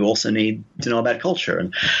studies, and you also need to know about culture.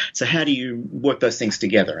 And so how do you work those things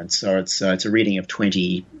together? And so it's a reading of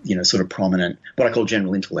 20, sort of prominent, what I call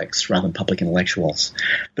general intellects rather than public intellectuals.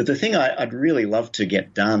 But the thing I'd really love to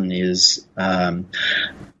get done is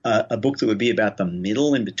a book that would be about the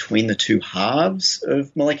middle in between the two halves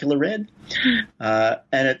of Molecular Red. And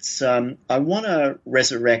it's I want to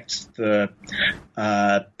resurrect the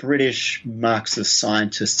British Marxist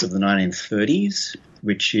scientists of the 1930s,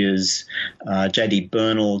 which is J.D.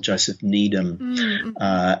 Bernal, Joseph Needham,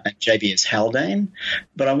 and J.B.S. Haldane.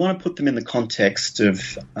 But I want to put them in the context of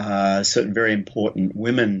certain very important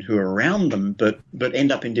women who are around them, but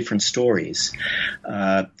end up in different stories.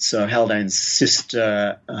 So Haldane's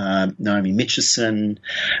sister, Naomi Mitchison,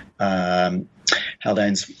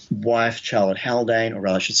 Haldane's wife, Charlotte Haldane, or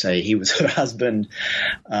rather I should say he was her husband,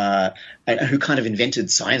 who kind of invented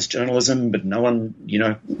science journalism, but no one,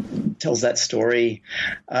 tells that story.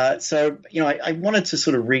 So I wanted to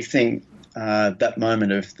sort of rethink that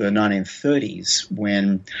moment of the 1930s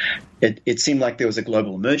when it seemed like there was a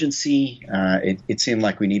global emergency. It seemed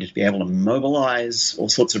like we needed to be able to mobilize all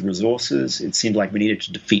sorts of resources. It seemed like we needed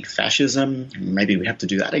to defeat fascism. Maybe we have to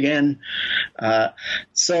do that again.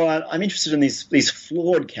 So I'm interested in these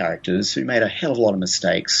flawed characters who made a hell of a lot of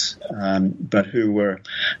mistakes, but who were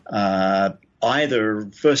either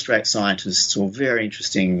first-rate scientists or very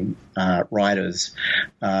interesting writers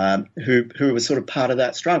who were sort of part of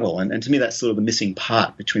that struggle. And to me, that's sort of the missing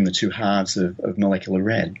part between the two halves of Molecular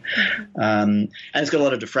Red. And it's got a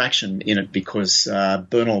lot of diffraction in it because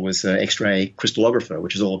Bernal was an X-ray crystallographer,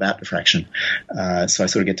 which is all about diffraction. So I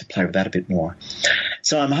sort of get to play with that a bit more.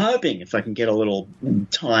 So I'm hoping if I can get a little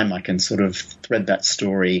time, I can sort of thread that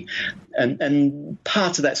story. And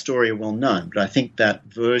parts of that story are well known, but I think that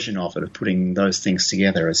version of it, of putting those things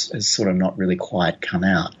together, has sort of not really quite come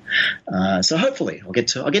out. So hopefully I'll get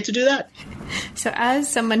to do that. So as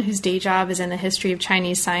someone whose day job is in the history of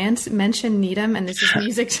Chinese science, mention Needham, and this is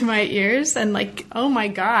music to my ears, and like, oh my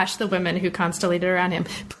gosh, the women who constellated around him.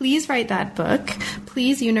 Please write that book.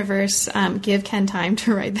 Please, universe, give Ken time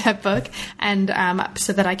to write that book, and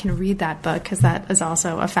so that I can read that book, because that is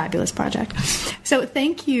also a fabulous project. So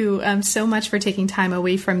thank you so much for taking time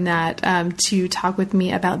away from that to talk with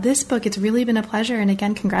me about this book. It's really been a pleasure, and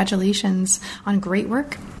again, congratulations on great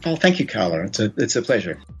work. Oh, thank you, Carla. It's a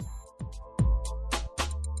pleasure.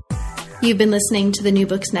 You've been listening to the New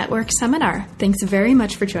Books Network seminar. Thanks very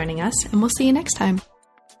much for joining us, and we'll see you next time.